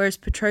 Whereas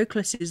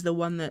Patroclus is the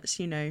one that's,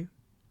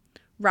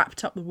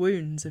 wrapped up the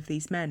wounds of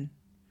these men.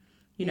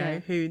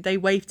 Who they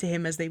wave to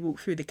him as they walk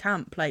through the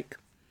camp.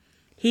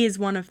 He is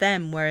one of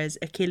them, whereas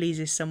Achilles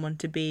is someone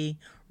to be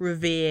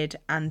revered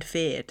and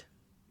feared.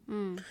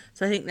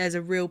 So I think there's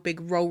a real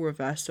big role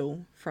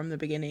reversal from the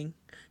beginning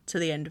to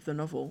the end of the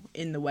novel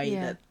in the way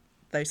that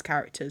those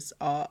characters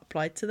are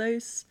applied to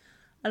those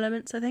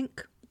elements, I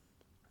think.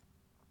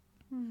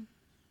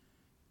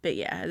 But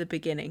yeah, at the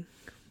beginning,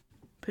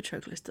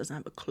 Patroclus doesn't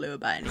have a clue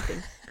about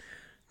anything.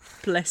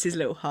 Bless his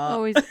little heart.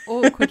 Oh, his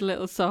awkward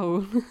little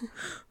soul.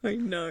 I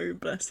know,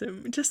 bless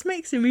him. It just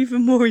makes him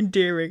even more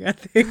endearing, I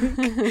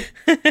think.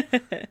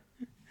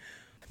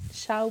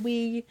 Shall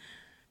we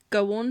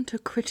go on to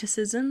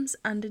criticisms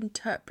and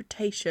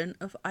interpretation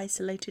of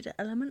isolated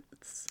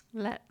elements?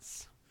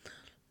 Let's.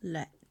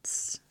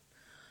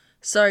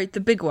 So, the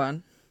big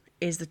one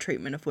is the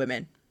treatment of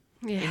women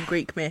in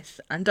Greek myth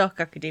and Dark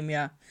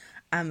Academia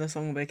and the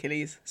Song of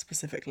Achilles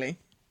specifically.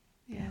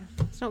 Yeah,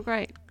 it's not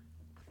great.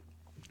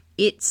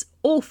 It's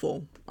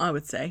awful, I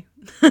would say.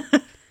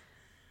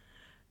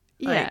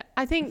 Yeah,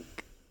 I think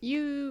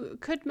you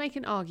could make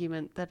an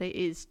argument that it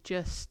is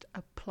just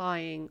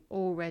applying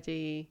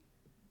already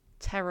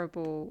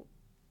terrible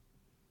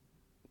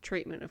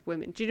treatment of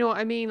women. Do you know what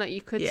I mean?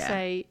 You could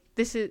say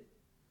this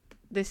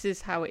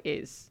is how it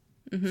is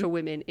for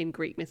women in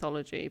Greek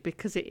mythology,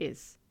 because it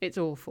is. It's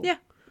awful. Yeah,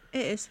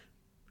 it is.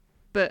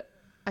 But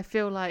I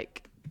feel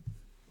like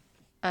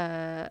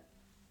I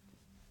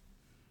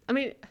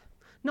mean,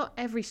 not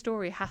every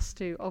story has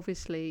to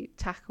obviously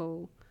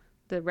tackle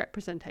the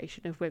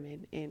representation of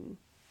women in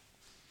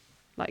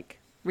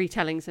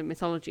retellings and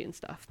mythology and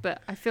stuff,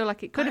 but I feel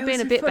like it could have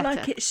been a bit better. I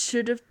feel like it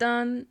should have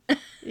done.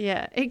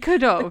 Yeah, it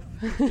could have.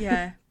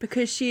 Yeah,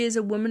 because she is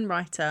a woman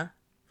writer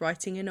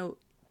writing in the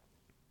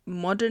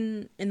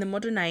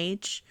modern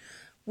age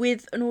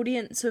with an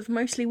audience of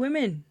mostly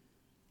women.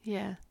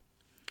 Yeah.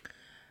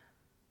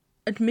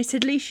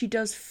 Admittedly, she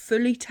does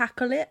fully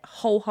tackle it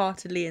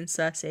wholeheartedly in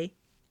Circe.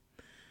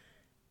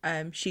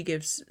 She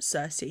gives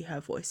Circe her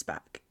voice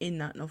back in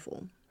that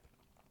novel.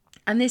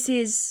 And this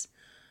is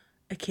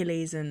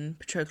Achilles and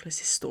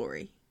Patroclus'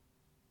 story.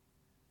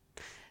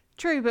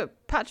 True,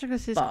 but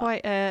Patroclus is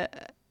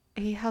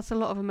he has a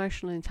lot of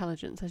emotional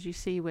intelligence, as you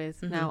see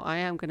with, now I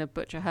am going to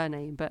butcher her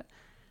name, but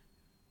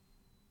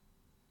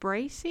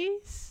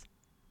Briseis.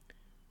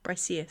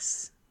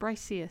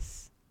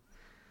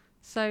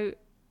 So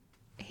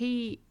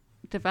he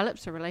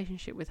develops a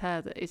relationship with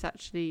her that is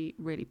actually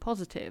really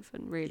positive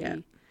and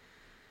really,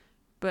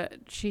 but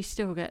she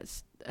still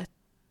gets a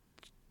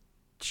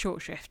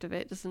short shrift of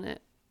it, doesn't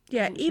it?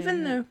 Yeah,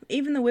 even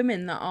the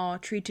women that are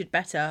treated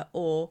better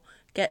or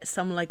get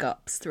some leg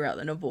ups throughout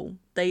the novel,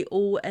 they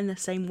all end the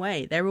same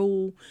way. They're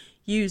all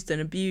used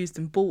and abused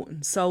and bought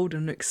and sold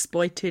and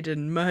exploited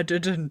and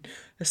murdered and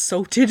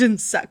assaulted and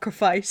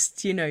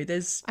sacrificed.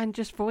 And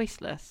just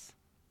voiceless.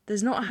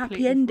 There's not a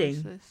happy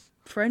ending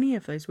for any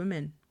of those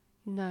women.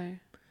 No.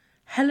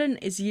 Helen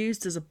is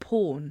used as a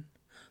pawn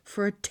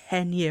for a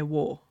 10-year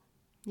war.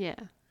 Yeah.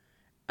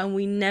 And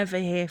we never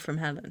hear from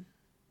Helen.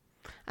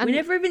 And we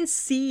never even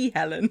see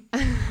Helen.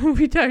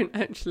 We don't,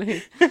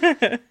 actually.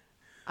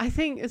 I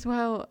think as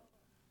well,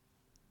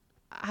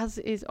 as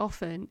is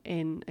often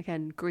in,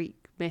 again,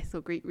 Greek myth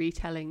or Greek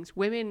retellings,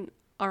 women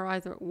are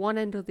either at one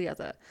end or the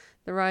other.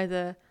 They're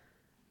either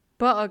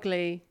butt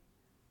ugly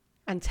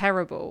and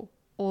terrible,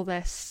 or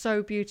they're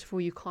so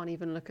beautiful you can't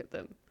even look at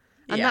them.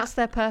 And that's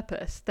their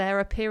purpose. Their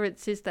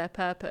appearance is their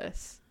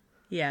purpose.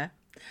 Yeah.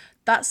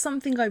 That's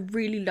something I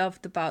really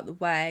loved about the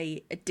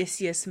way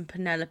Odysseus and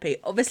Penelope...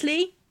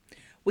 Obviously,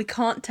 we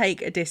can't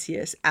take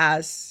Odysseus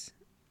as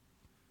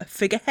a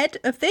figurehead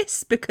of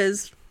this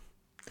because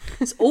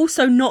It's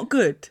also not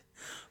good.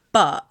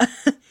 But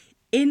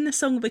in the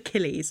Song of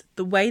Achilles,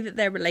 the way that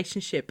their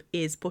relationship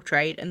is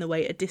portrayed and the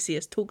way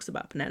Odysseus talks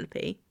about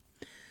Penelope,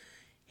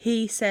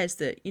 he says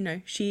that, you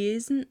know, she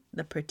isn't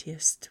the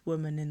prettiest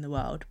woman in the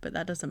world, but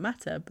that doesn't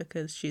matter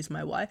because she's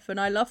my wife and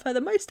I love her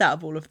the most out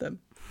of all of them.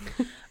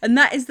 And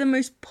that is the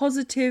most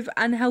positive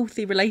and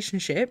healthy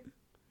relationship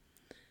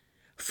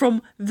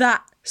from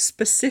that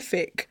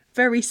specific,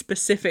 very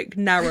specific,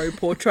 narrow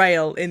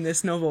portrayal in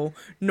this novel,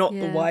 not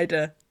the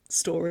wider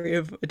story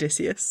of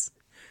Odysseus.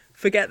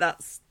 Forget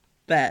that's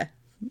there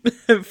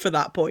for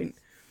that point.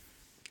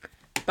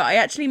 But I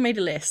actually made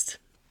a list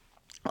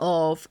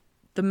of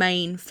the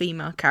main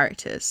female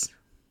characters.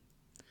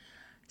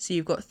 So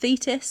you've got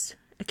Thetis,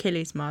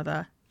 Achilles'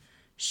 mother.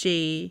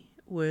 She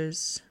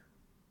was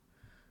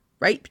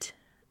raped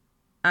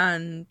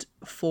and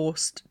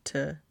forced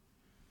to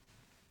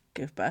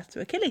give birth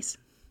to Achilles.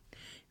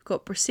 You've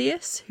got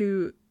Briseis,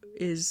 who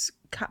is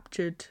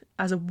captured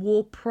as a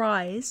war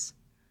prize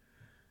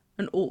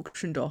and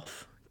auctioned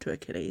off to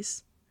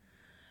Achilles.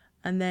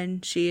 And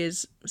then she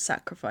is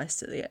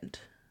sacrificed at the end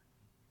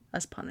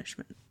as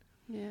punishment.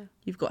 Yeah.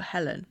 You've got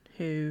Helen,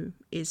 who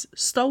is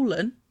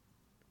stolen,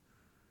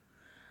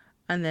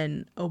 and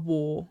then a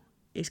war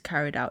is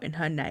carried out in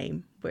her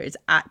name, where it's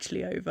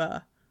actually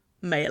over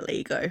male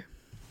ego.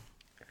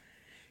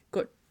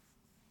 Got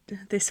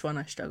this one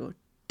I struggled.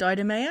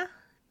 Didomea?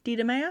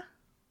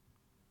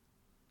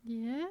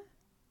 Yeah.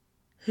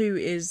 Who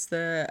is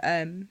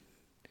the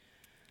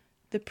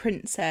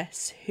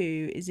princess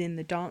who is in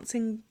the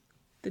dancing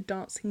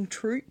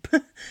troupe.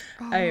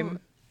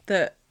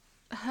 That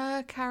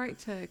her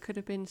character could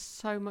have been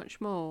so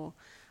much more,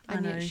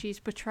 and yet she's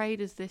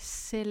portrayed as this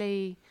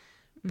silly,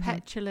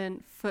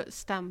 petulant, foot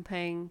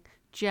stamping,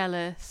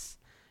 jealous,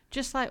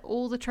 just like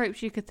all the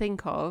tropes you could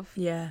think of.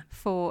 Yeah.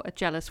 For a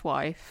jealous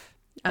wife.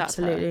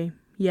 Absolutely. Her.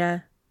 Yeah.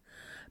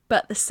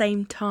 But at the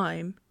same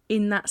time,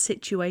 in that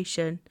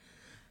situation,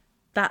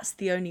 that's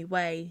the only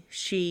way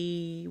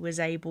she was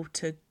able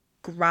to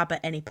grab at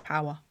any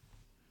power,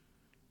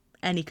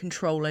 any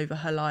control over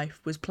her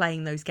life, was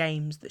playing those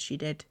games that she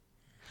did.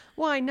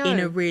 Well, I know. In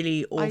a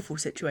really awful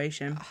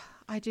situation.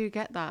 I do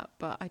get that,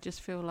 but I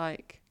just feel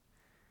like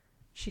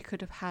she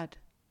could have had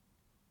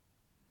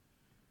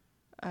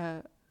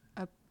a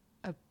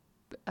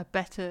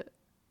better...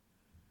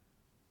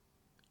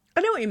 I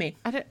know what you mean.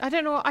 I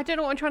don't know what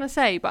I'm trying to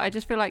say, but I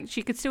just feel like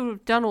she could still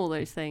have done all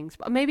those things.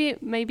 But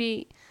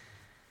maybe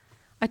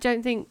I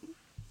don't think...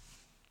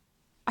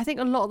 I think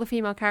a lot of the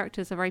female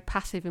characters are very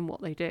passive in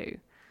what they do.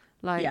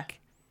 Like,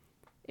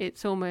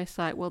 it's almost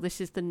like, well, this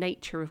is the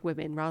nature of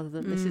women rather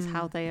than this is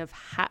how they have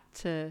had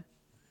to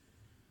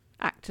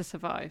act to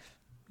survive.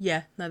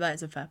 Yeah, no, that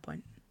is a fair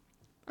point.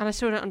 And I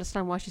still don't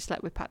understand why she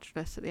slept with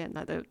Patroclus at the end.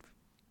 Like,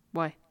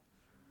 why?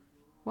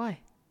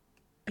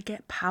 I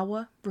get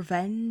power,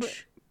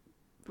 revenge.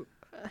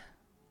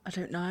 I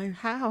don't know.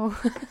 How?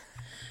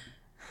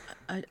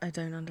 I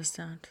don't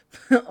understand,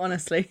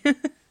 honestly.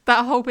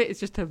 That whole bit is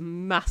just a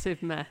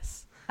massive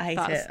mess. I hate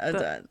it.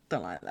 I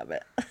don't like that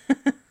bit.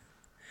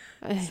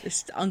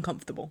 It's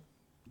uncomfortable.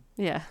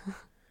 Yeah.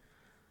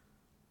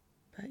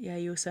 But yeah,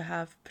 you also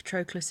have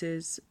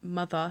Patroclus's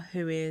mother,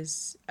 who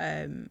is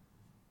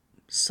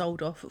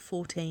sold off at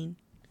 14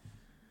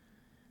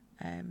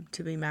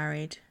 to be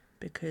married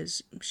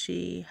because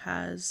she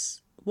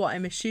has what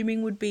I'm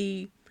assuming would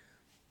be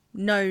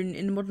known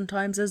in modern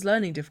times as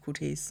learning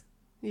difficulties.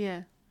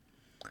 Yeah.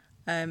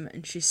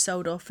 And she's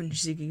sold off and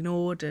she's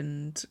ignored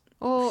and...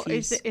 Or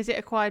is it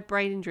acquired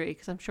brain injury?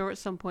 Because I'm sure at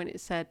some point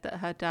it said that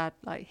her dad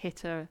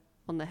hit her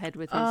on the head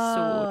with his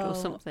sword or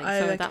something.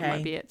 So that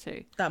might be it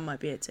too. That might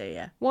be it too,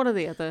 yeah. One or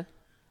the other.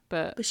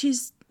 But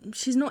she's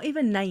not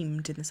even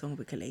named in the Song of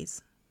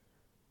Achilles.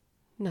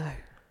 No.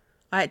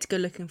 I had to go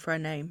looking for her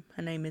name.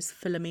 Her name is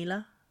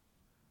Philomela.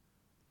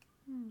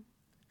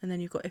 And then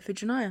you've got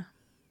Iphigenia,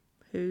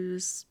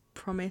 who's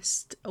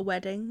promised a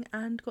wedding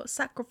and got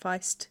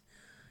sacrificed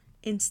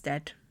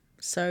instead.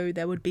 So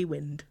there would be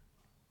wind.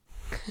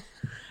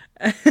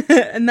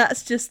 And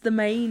that's just the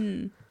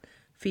main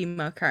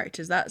female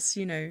characters. That's,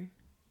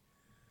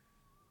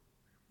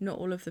 not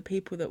all of the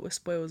people that were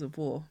spoils of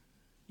war,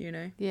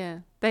 Yeah,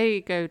 they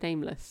go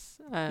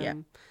nameless. Yeah.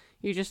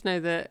 You just know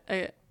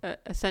that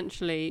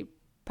essentially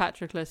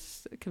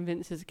Patroclus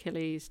convinces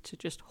Achilles to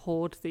just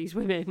hoard these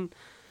women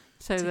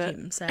so to that keep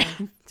them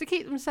safe. to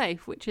keep them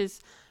safe, which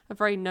is a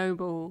very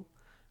noble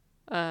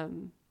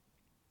and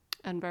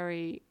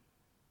very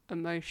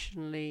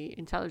emotionally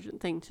intelligent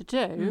thing to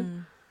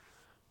do.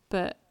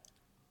 But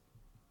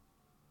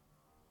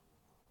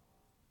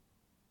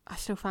I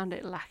still found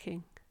it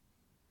lacking.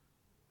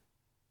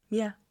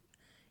 Yeah.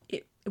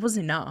 It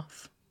wasn't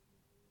enough.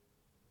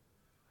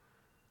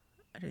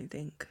 I don't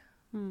think.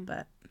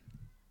 But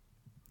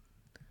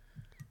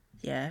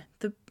yeah,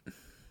 the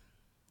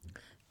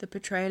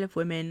portrayal of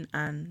women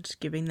and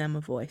giving them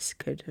a voice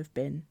could have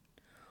been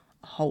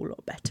a whole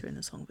lot better in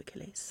the Song of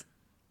Achilles.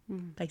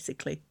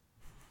 Basically,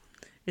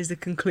 is the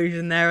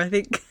conclusion there, I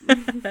think.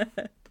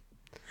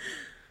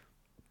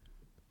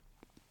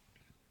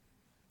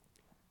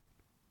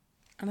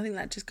 And I think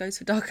that just goes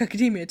for dark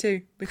academia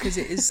too, because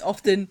it is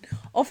often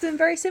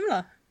very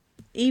similar,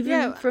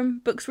 even from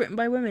books written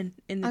by women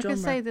in the genre. I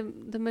could say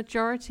the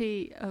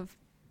majority of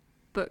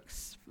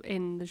books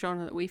in the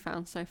genre that we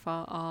found so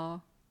far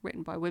are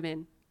written by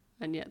women,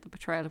 and yet the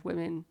portrayal of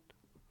women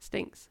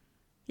stinks.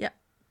 Yeah,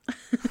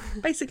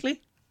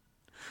 basically.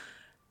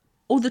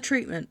 Or the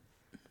treatment.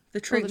 The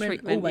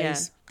treatment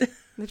always. Yeah.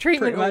 The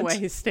treatment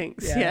always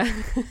stinks, yeah.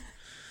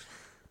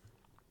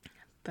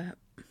 But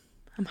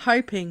I'm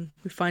hoping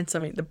we find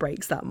something that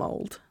breaks that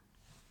mould.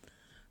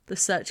 The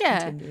search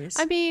continues.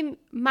 I mean,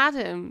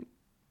 Madam,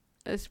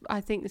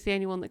 I think, is the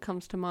only one that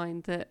comes to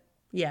mind that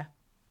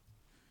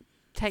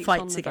takes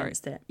fights on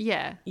against it.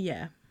 Yeah.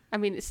 Yeah. I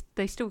mean,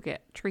 they still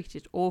get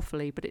treated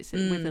awfully, but it's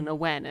with an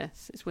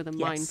awareness. It's with a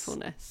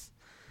mindfulness.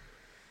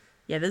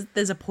 Yeah,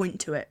 there's a point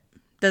to it.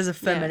 There's a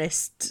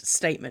feminist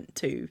statement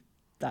to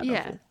that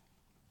novel.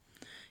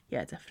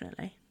 Yeah,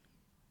 definitely.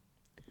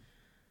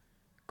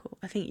 Cool.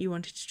 I think you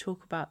wanted to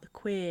talk about the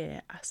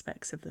queer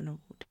aspects of the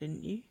novel,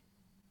 didn't you?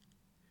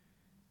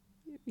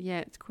 Yeah,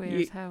 it's queer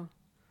as hell.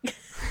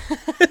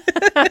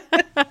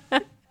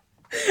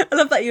 I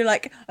love that you're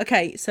like,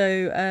 okay,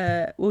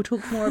 so we'll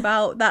talk more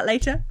about that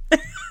later.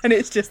 And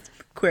it's just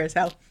queer as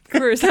hell.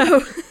 Queer as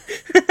hell.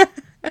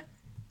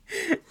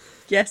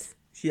 Yes,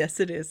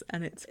 it is.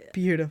 And it's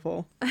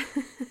beautiful.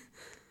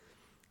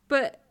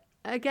 But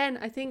again,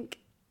 I think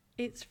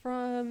it's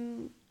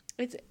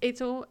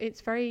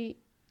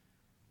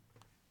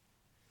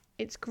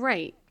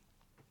great.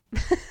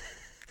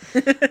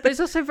 But it's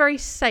also very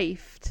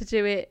safe to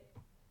do it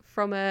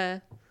from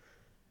a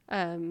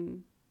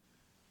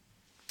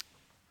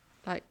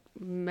like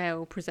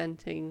male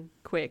presenting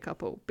queer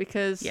couple,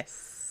 because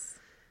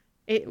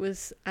it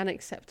was an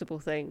acceptable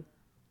thing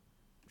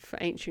for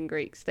ancient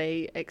Greeks.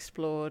 They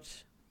explored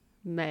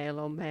male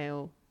on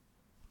male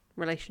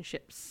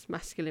relationships,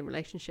 masculine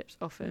relationships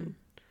often.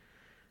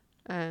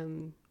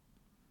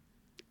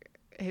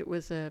 It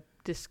was a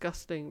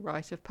disgusting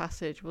rite of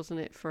passage, wasn't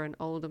it, for an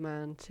older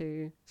man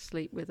to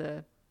sleep with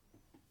a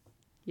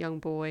young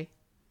boy.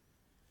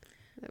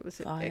 It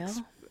was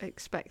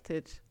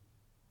expected,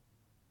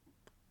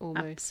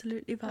 almost.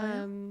 Absolutely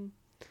vile.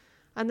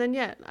 And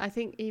then I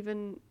think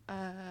even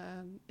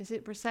is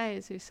it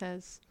Briseis who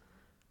says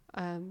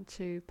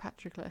to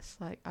Patroclus,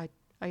 like,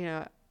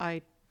 I'm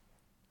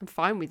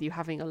fine with you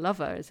having a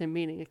lover, as in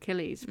meaning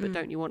Achilles, but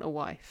don't you want a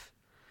wife?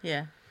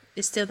 Yeah,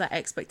 it's still that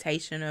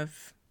expectation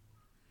of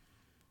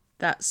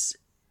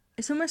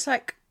it's almost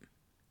like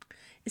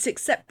it's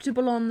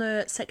acceptable on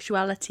the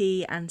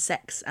sexuality and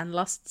sex and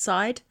lust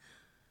side,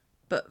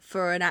 but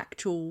for an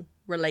actual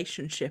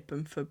relationship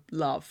and for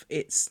love,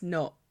 it's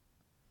not.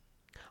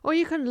 Or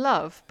you can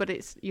love, but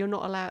you're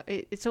not allowed.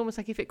 It's almost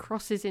like if it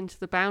crosses into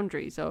the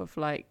boundaries of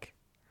like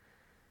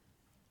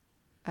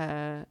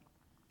the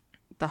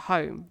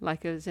home,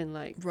 like as in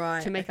like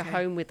to make a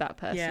home with that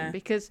person,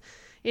 because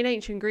in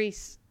ancient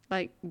Greece,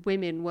 like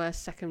women were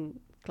second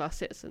class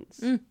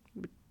citizens.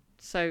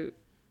 So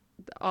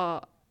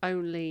our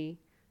only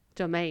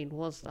domain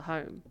was the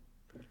home.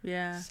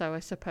 Yeah. So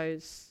I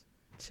suppose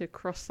to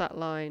cross that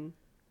line,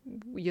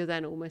 you're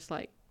then almost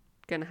like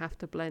going to have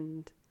to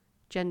blend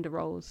gender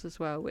roles as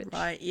well. Which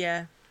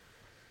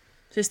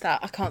just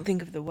that I can't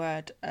think of the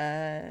word.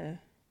 It's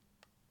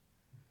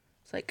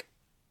like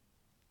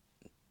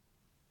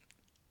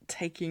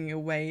taking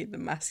away the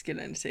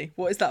masculinity.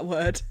 What is that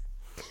word?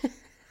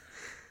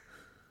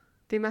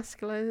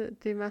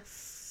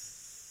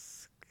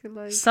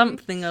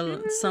 Something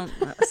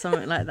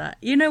like that.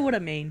 You know what I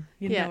mean.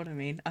 Know what I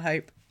mean. I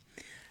hope.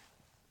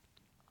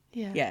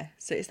 Yeah.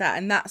 So it's that,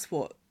 and that's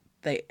what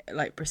they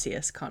like.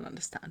 Briseis can't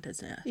understand,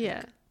 isn't it?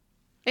 Yeah.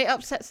 It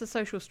upsets the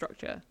social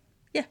structure.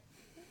 Yeah.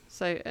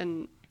 So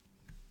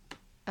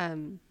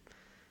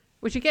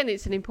which again,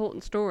 it's an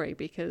important story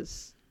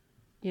because,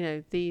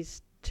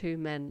 these two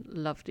men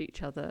loved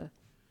each other,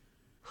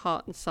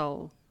 heart and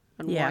soul,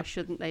 and why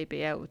shouldn't they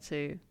be able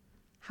to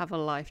have a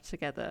life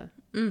together?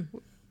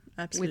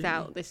 Absolutely.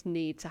 Without this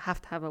need to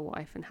have a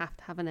wife and have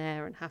to have an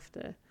heir and have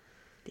to,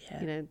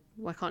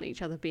 why can't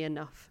each other be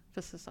enough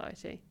for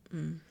society?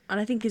 And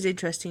I think it's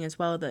interesting as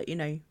well that,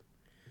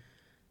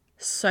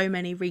 so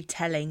many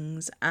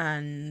retellings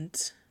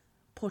and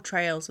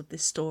portrayals of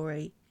this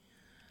story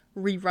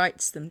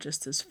rewrites them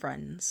just as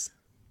friends.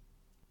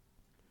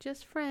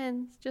 Just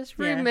friends, just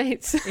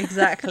roommates. Yeah,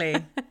 exactly.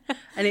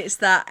 And it's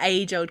that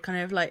age-old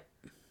kind of like,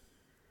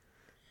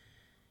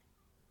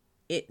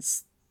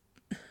 it's,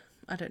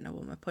 I don't know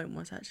what my point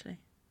was actually.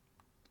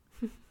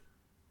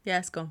 Yeah,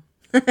 it's gone.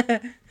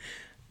 But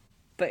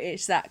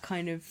it's that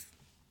kind of,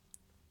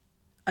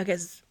 I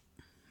guess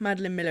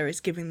Madeline Miller is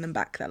giving them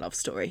back their love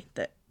story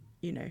that,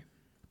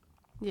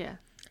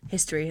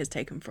 history has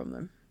taken from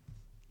them.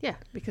 Yeah,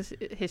 because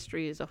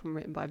history is often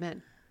written by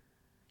men.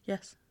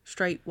 Yes,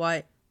 straight,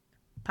 white,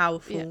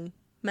 powerful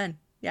men.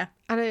 Yeah.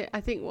 And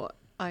I think what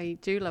I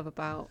do love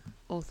about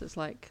authors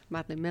like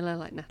Madeline Miller,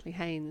 like Natalie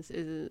Haynes,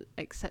 is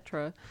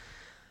etc.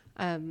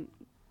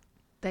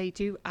 They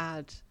do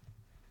add,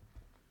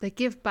 they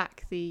give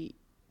back the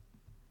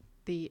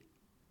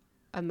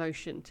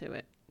emotion to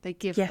it. They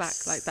give Yes.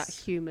 back like that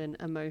human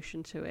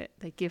emotion to it.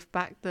 They give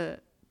back the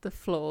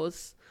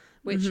flaws,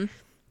 which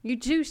you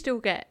do still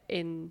get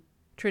in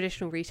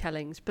traditional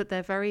retellings, but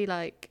they're very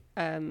like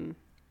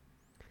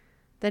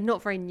they're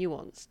not very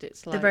nuanced.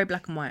 It's like They're very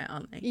black and white,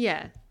 aren't they?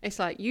 Yeah, it's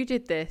like, you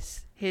did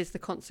this, here's the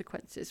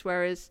consequences.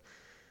 Whereas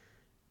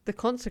the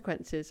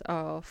consequences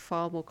are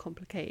far more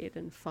complicated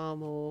and far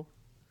more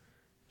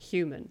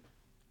human.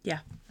 Yeah.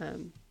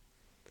 Than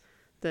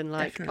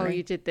like, Definitely. oh,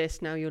 you did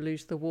this, now you'll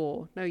lose the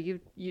war. No, you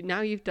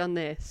now you've done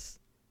this,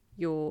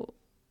 the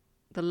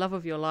love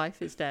of your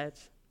life is dead.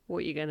 What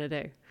are you gonna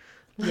do?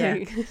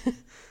 Yeah.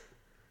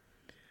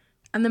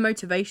 And the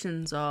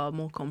motivations are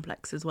more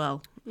complex as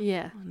well,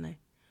 Yeah, aren't they?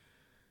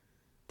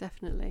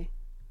 definitely.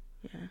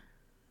 Yeah.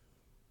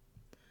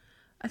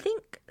 I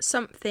think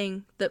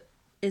something that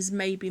is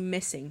maybe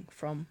missing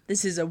from,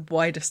 this is a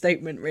wider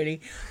statement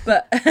really,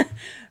 but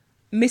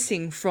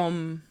missing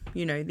from,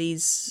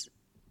 these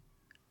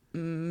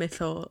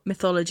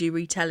mythology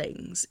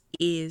retellings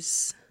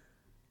is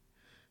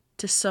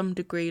to some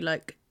degree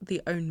like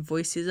the own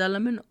voices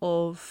element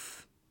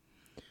of,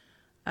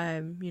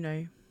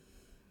 gay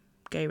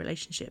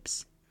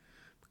relationships,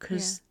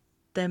 because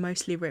they're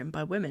mostly written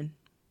by women.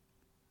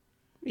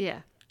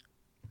 Yeah.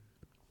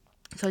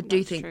 So I do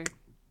That's think true.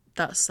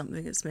 that's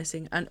something that's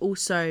missing. And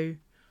also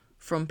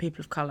from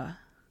people of colour.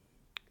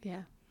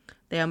 Yeah.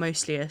 They are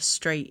mostly a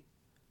straight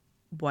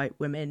white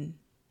women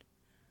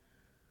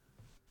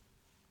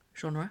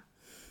genre.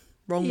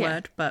 Wrong Yeah.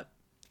 word, but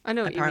I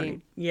know what apparently, you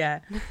mean. yeah.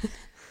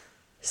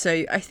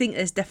 So I think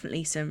there's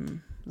definitely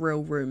some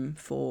real room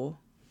for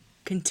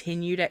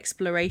continued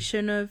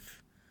exploration of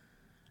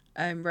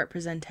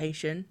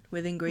representation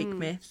within Greek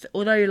myth.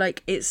 Although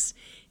like it's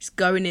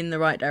going in the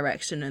right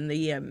direction, and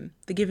the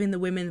giving the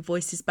women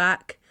voices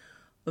back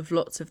of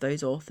lots of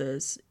those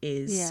authors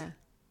is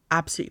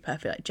absolutely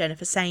perfect. Like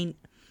Jennifer Saint,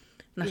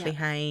 Natalie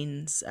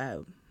Haynes,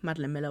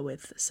 Madeline Miller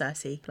with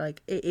Cersei.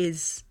 Like it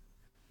is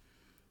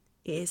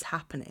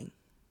happening.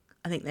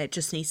 I think that it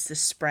just needs to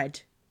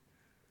spread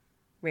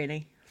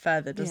really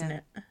further, doesn't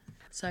it?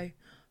 So,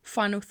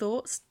 final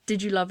thoughts.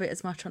 Did you love it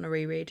as much on a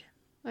reread?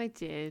 I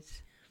did.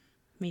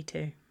 Me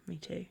too.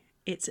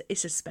 It's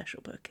a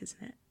special book,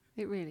 isn't it?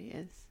 It really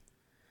is.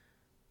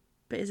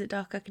 But is it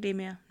Dark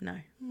Academia? No.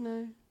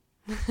 No.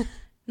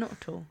 Not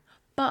at all.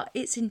 But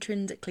it's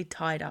intrinsically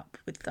tied up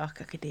with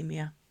Dark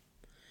Academia.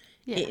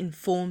 Yeah. It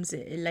informs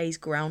it. It lays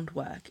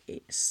groundwork.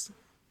 It's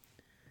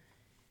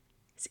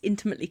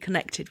intimately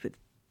connected with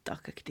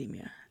Dark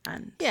Academia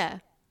and the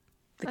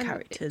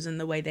characters and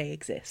the way they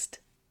exist.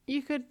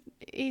 You could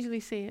easily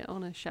see it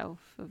on a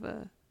shelf of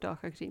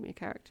Dark Academia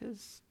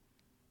characters.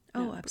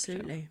 Oh,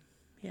 absolutely.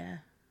 Yeah,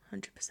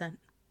 100%.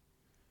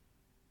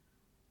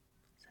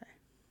 So,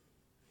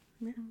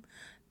 yeah.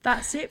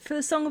 That's it for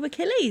the Song of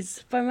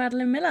Achilles by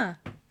Madeline Miller.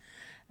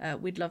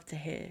 We'd love to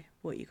hear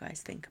what you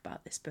guys think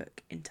about this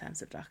book in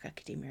terms of Dark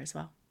Academia as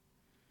well.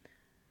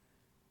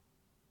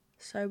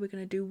 So we're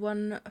going to do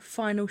one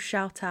final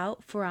shout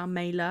out for our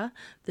mailer,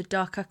 the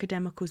Dark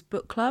Academicals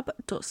Book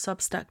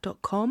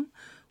Club.substack.com,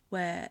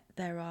 where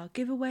there are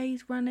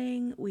giveaways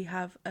running. We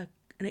have an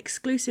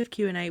exclusive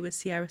Q&A with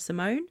Sierra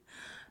Simone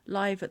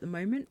live at the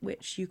moment,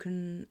 which you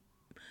can,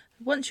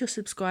 once you're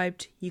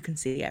subscribed, you can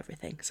see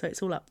everything. So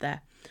it's all up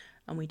there.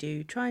 And we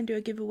do try and do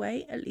a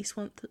giveaway at least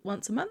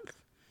once a month.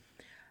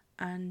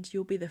 And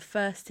you'll be the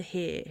first to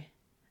hear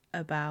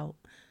about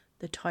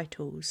the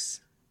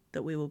titles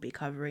that we will be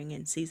covering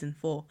in season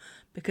 4,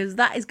 because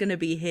that is going to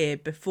be here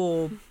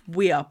before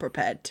we are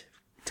prepared,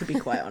 to be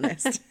quite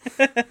honest.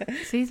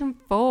 Season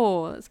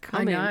 4, that's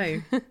coming.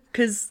 I know,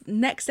 because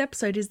next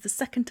episode is the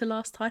second to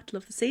last title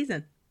of the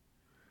season.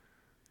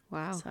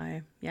 Wow.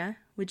 So, yeah.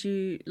 Would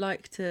you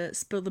like to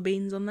spill the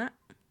beans on that?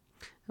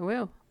 I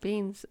will.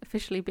 Beans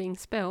officially being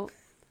spilt.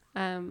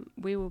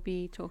 We will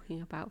be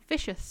talking about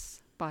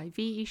Vicious by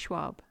V.E.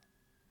 Schwab.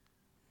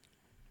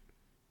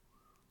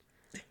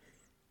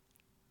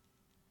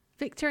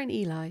 Victor and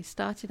Eli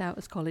started out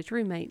as college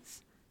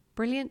roommates,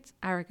 brilliant,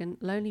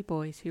 arrogant, lonely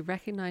boys who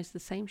recognised the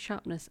same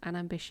sharpness and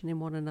ambition in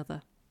one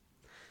another.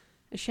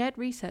 A shared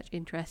research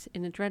interest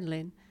in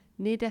adrenaline,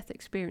 near-death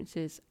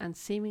experiences and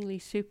seemingly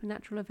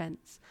supernatural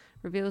events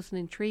reveals an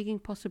intriguing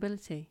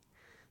possibility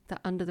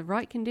that under the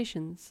right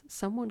conditions,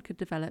 someone could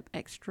develop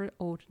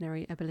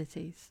extraordinary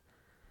abilities.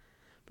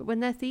 But when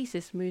their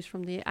thesis moves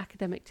from the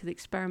academic to the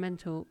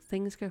experimental,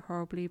 things go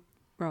horribly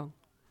wrong.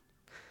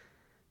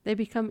 They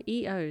become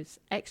EOs,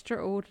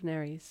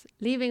 extraordinaries,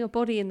 leaving a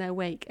body in their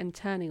wake and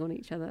turning on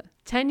each other.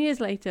 10 years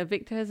later,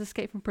 Victor has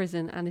escaped from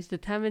prison and is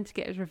determined to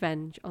get his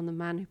revenge on the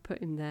man who put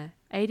him there,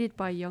 aided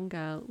by a young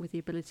girl with the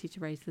ability to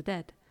raise the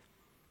dead.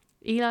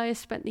 Eli has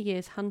spent the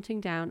years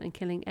hunting down and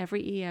killing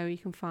every EO he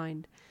can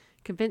find,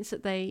 convinced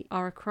that they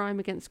are a crime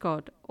against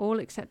God, all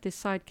except his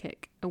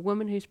sidekick, a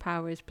woman whose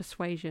power is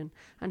persuasion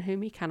and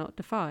whom he cannot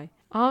defy.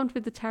 Armed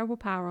with the terrible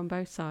power on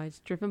both sides,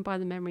 driven by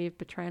the memory of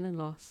betrayal and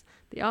loss,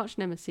 the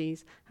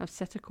arch-nemeses have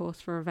set a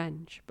course for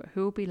revenge, but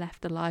who will be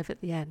left alive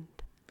at the end?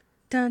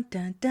 Dun,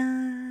 dun,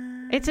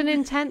 dun. It's an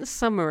intense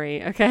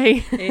summary,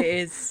 okay?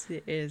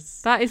 It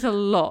is. That is a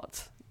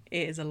lot.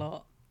 It is a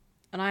lot.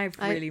 And I have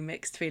really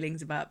mixed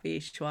feelings about V.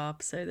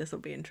 Schwab, so this will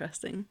be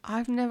interesting.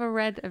 I've never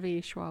read a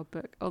V. Schwab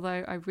book,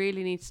 although I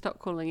really need to stop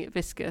calling it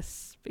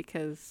viscous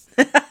because...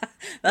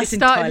 That's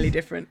entirely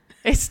different.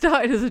 It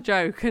started as a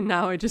joke and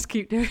now I just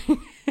keep doing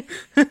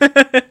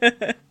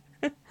it.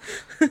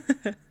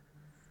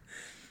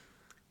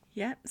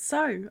 Yeah,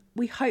 so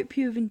we hope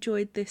you have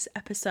enjoyed this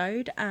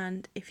episode,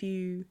 and if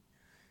you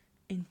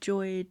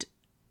enjoyed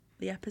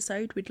the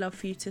episode, we'd love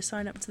for you to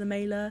sign up to the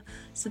mailer,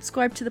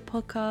 subscribe to the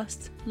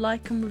podcast,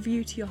 like and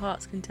review to your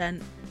heart's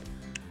content,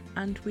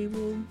 and we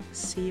will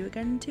see you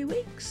again in 2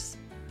 weeks.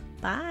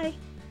 Bye.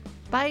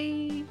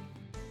 Bye.